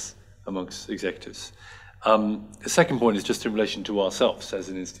progress amongst executives. The second point is just in relation to ourselves as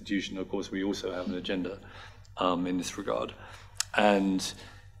an institution. Of course, we also have an agenda in this regard. And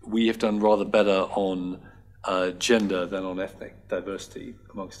we have done rather better on gender than on ethnic diversity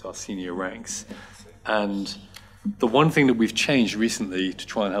amongst our senior ranks. And the one thing that we've changed recently to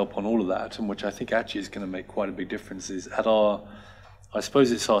try and help on all of that, and which I think actually is going to make quite a big difference, is at I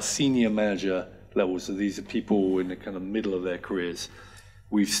suppose it's our senior manager levels, so these are people in the kind of middle of their careers.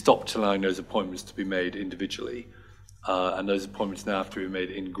 We've stopped allowing those appointments to be made individually, and those appointments now have to be made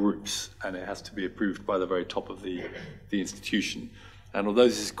in groups, and it has to be approved by the very top of the institution. And although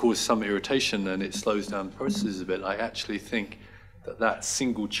this has caused some irritation and it slows down the processes a bit, I actually think that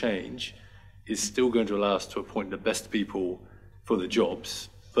single change is still going to allow us to appoint the best people for the jobs,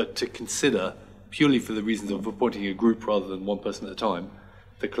 but to consider, purely for the reasons of appointing a group rather than one person at a time,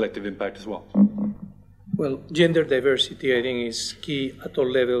 the collective impact as well. Well, gender diversity, I think, is key at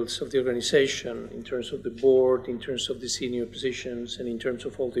all levels of the organization, in terms of the board, in terms of the senior positions, and in terms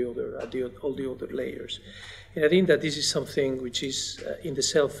of all the other layers. And I think that this is something which is in the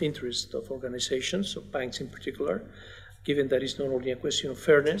self-interest of organizations, of banks in particular, given that it's not only a question of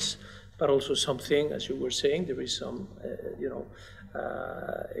fairness, but also something, as you were saying, there is some,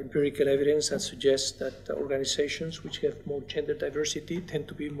 empirical evidence that suggests that organizations which have more gender diversity tend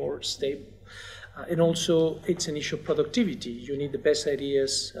to be more stable. And also, it's an issue of productivity. You need the best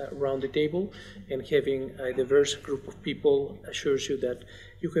ideas around the table, and having a diverse group of people assures you that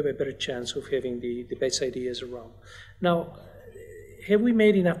you have a better chance of having the best ideas around. Now, have we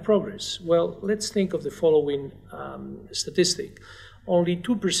made enough progress? Well, let's think of the following statistic. Only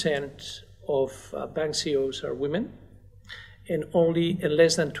 2% of bank CEOs are women, and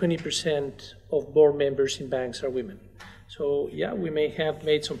less than 20% of board members in banks are women. So yeah, we may have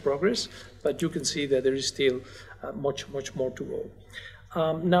made some progress, but you can see that there is still much more to go.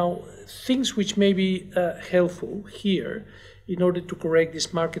 Now, things which may be helpful here in order to correct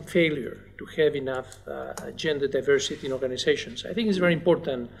this market failure to have enough gender diversity in organizations. I think it's very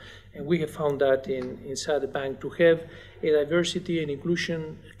important, and we have found that inside the bank, to have a diversity and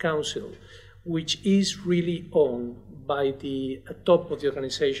inclusion council, which is really owned by the top of the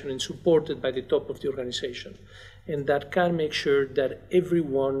organization and supported by the top of the organization, and that can make sure that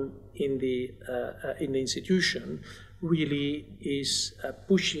everyone in the institution really is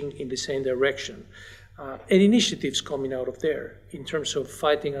pushing in the same direction. And initiatives coming out of there in terms of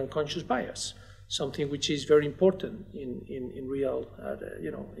fighting unconscious bias, something which is very important in real,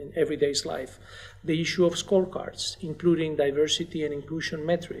 in everyday's life. The issue of scorecards, including diversity and inclusion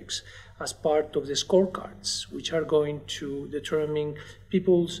metrics as part of the scorecards, which are going to determine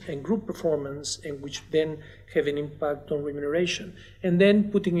people's and group performance, and which then have an impact on remuneration. And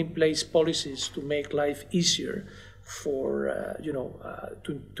then putting in place policies to make life easier for,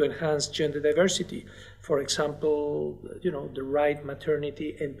 to enhance gender diversity. For example, the right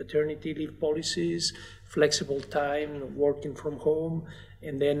maternity and paternity leave policies, flexible time, working from home,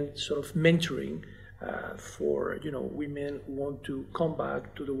 and then sort of mentoring for women who want to come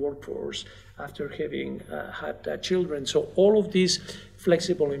back to the workforce after having had children. So all of these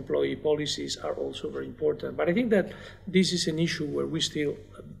flexible employee policies are also very important. But I think that this is an issue where we still,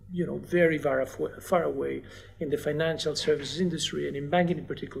 very far away in the financial services industry and in banking in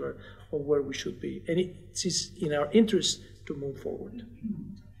particular, of where we should be. And it is in our interest to move forward.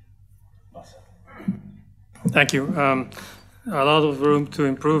 Thank you. A lot of room to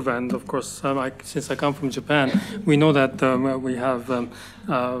improve, and of course, since I come from Japan, we know that we have a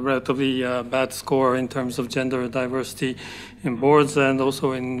relatively bad score in terms of gender diversity in boards and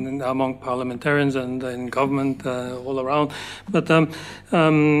also among parliamentarians and in government all around. But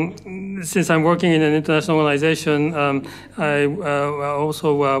since I'm working in an international organization, I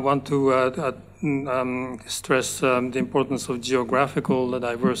also want to stress the importance of geographical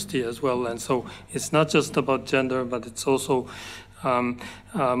diversity as well. And so it's not just about gender, but it's also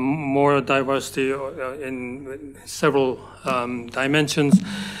more diversity in several dimensions.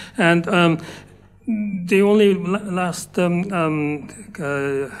 And the only last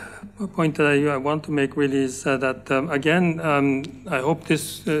point that I want to make really is that, again, I hope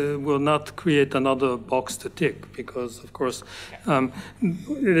this will not create another box to tick, because, of course,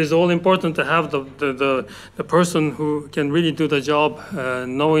 it is all important to have the person who can really do the job,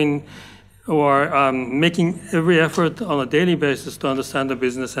 knowing or making every effort on a daily basis to understand the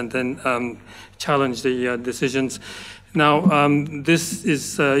business and then challenge the decisions. Now, this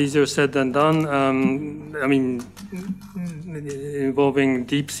is easier said than done. I mean, involving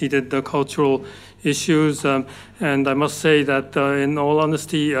deep-seated cultural issues. And I must say that, in all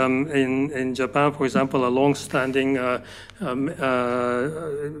honesty, in Japan, for example, a long-standing male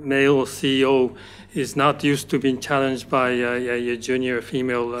CEO is not used to being challenged by a junior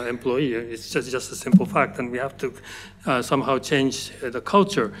female employee. It's just a simple fact, and we have to somehow change the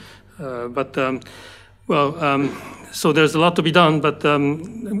culture. So there's a lot to be done, but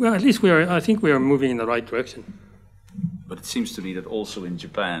well, at least I think we are moving in the right direction. But it seems to me that also in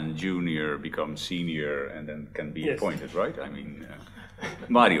Japan, junior becomes senior and then can be appointed, right? I mean,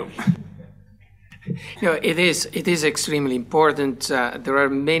 Mario. It is extremely important. There are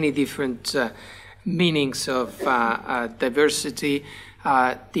many different meanings of diversity.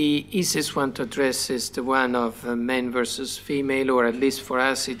 The easiest one to address is the one of men versus female, or at least for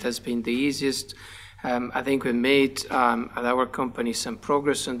us, it has been the easiest. I think we made at our company some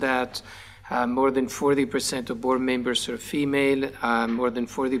progress on that. More than 40% of board members are female. More than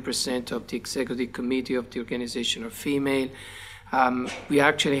 40% of the executive committee of the organization are female. We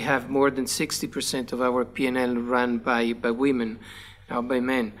actually have more than 60% of our P&L run by women, not by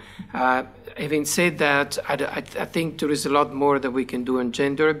men. Having said that, I think there is a lot more that we can do on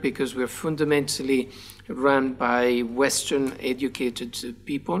gender, because we're fundamentally run by Western educated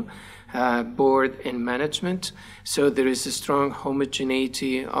people, board and management. So there is a strong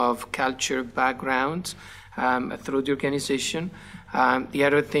homogeneity of culture background through the organization. The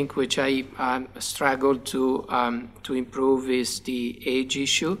other thing which I struggle to improve is the age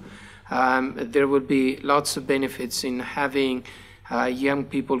issue. There will be lots of benefits in having young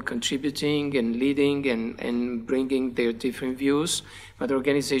people contributing and leading and bringing their different views, but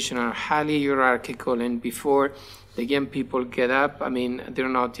organizations are highly hierarchical, and before the young people get up, I mean, they're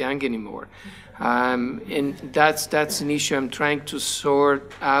not young anymore. And that's an issue I'm trying to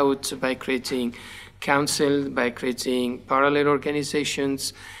sort out by creating council, by creating parallel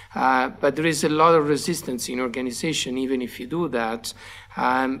organizations. But there is a lot of resistance in organization, even if you do that.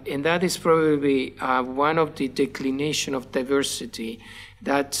 And that is probably one of the declination of diversity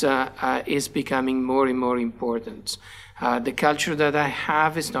that is becoming more and more important. The culture that I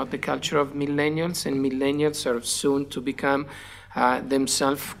have is not the culture of millennials, and millennials are soon to become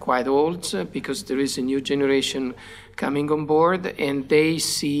themselves quite old, because there is a new generation coming on board, and they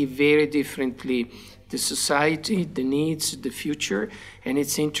see very differently the society, the needs, the future, and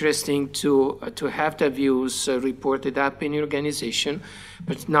it's interesting to have the views reported up in the organization,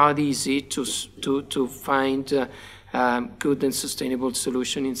 but it's not easy to find good and sustainable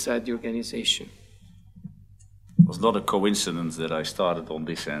solution inside the organization. It was not a coincidence that I started on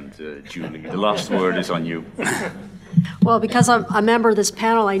this end, Julie. The last word is on you. Well, because I'm a member of this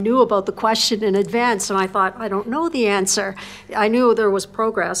panel, I knew about the question in advance, and I thought, I don't know the answer. I knew there was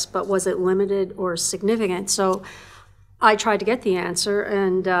progress, but was it limited or significant? So I tried to get the answer,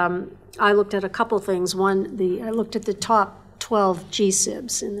 and I looked at a couple things. One, I looked at the top 12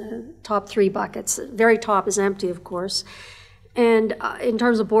 GSIBs in the top 3 buckets. The very top is empty, of course. And in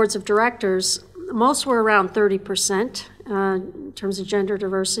terms of boards of directors, most were around 30% in terms of gender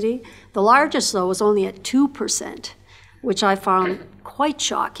diversity. The largest, though, was only at 2%, which I found quite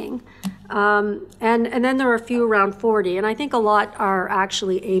shocking. And then there are a few around 40, and I think a lot are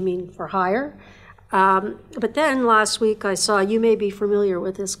actually aiming for higher. But then last week I saw, you may be familiar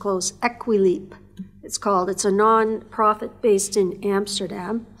with this close, Equileap, it's called. It's a non-profit based in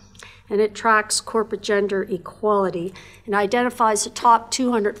Amsterdam, and it tracks corporate gender equality and identifies the top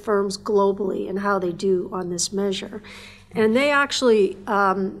 200 firms globally and how they do on this measure. And they actually,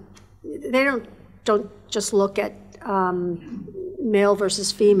 they don't just look at male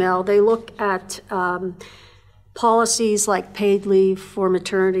versus female. They look at policies like paid leave for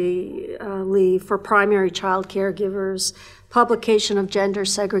maternity leave for primary child caregivers, publication of gender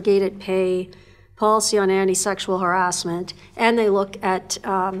segregated pay, policy on anti-sexual harassment, and they look at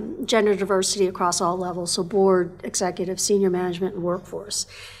gender diversity across all levels, so board, executive, senior management, and workforce.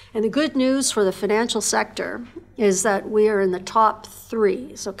 And the good news for the financial sector is that we are in the top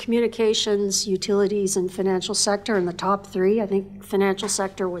 3. So communications, utilities, and financial sector in the top 3. I think financial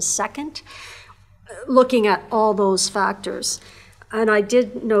sector was second, looking at all those factors. And I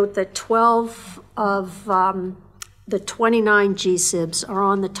did note that 12 of the 29 GSIBs are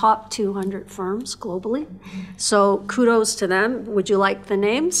on the top 200 firms globally. So kudos to them. Would you like the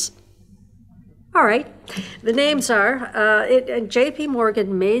names? All right. The names are, JP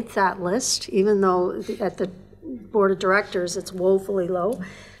Morgan made that list, even though at the board of directors it's woefully low.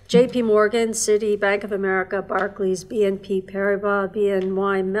 JP Morgan, Citi, Bank of America, Barclays, BNP Paribas,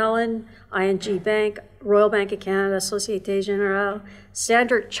 BNY Mellon, ING Bank, Royal Bank of Canada, Société Générale,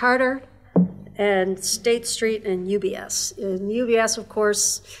 Standard Chartered, and State Street and UBS. And UBS, of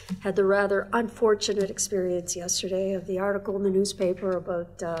course, had the rather unfortunate experience yesterday of the article in the newspaper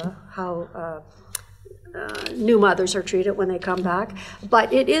about how new mothers are treated when they come back.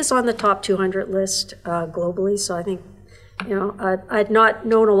 But it is on the top 200 list globally, so I think, you know, I'd not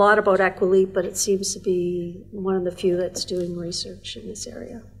known a lot about Equileap, but it seems to be one of the few that's doing research in this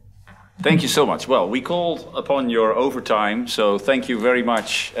area. Thank you so much. Well, we called upon your overtime, so thank you very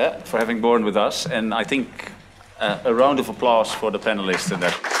much for having borne with us. And I think a round of applause for the panelists in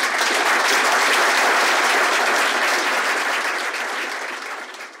that.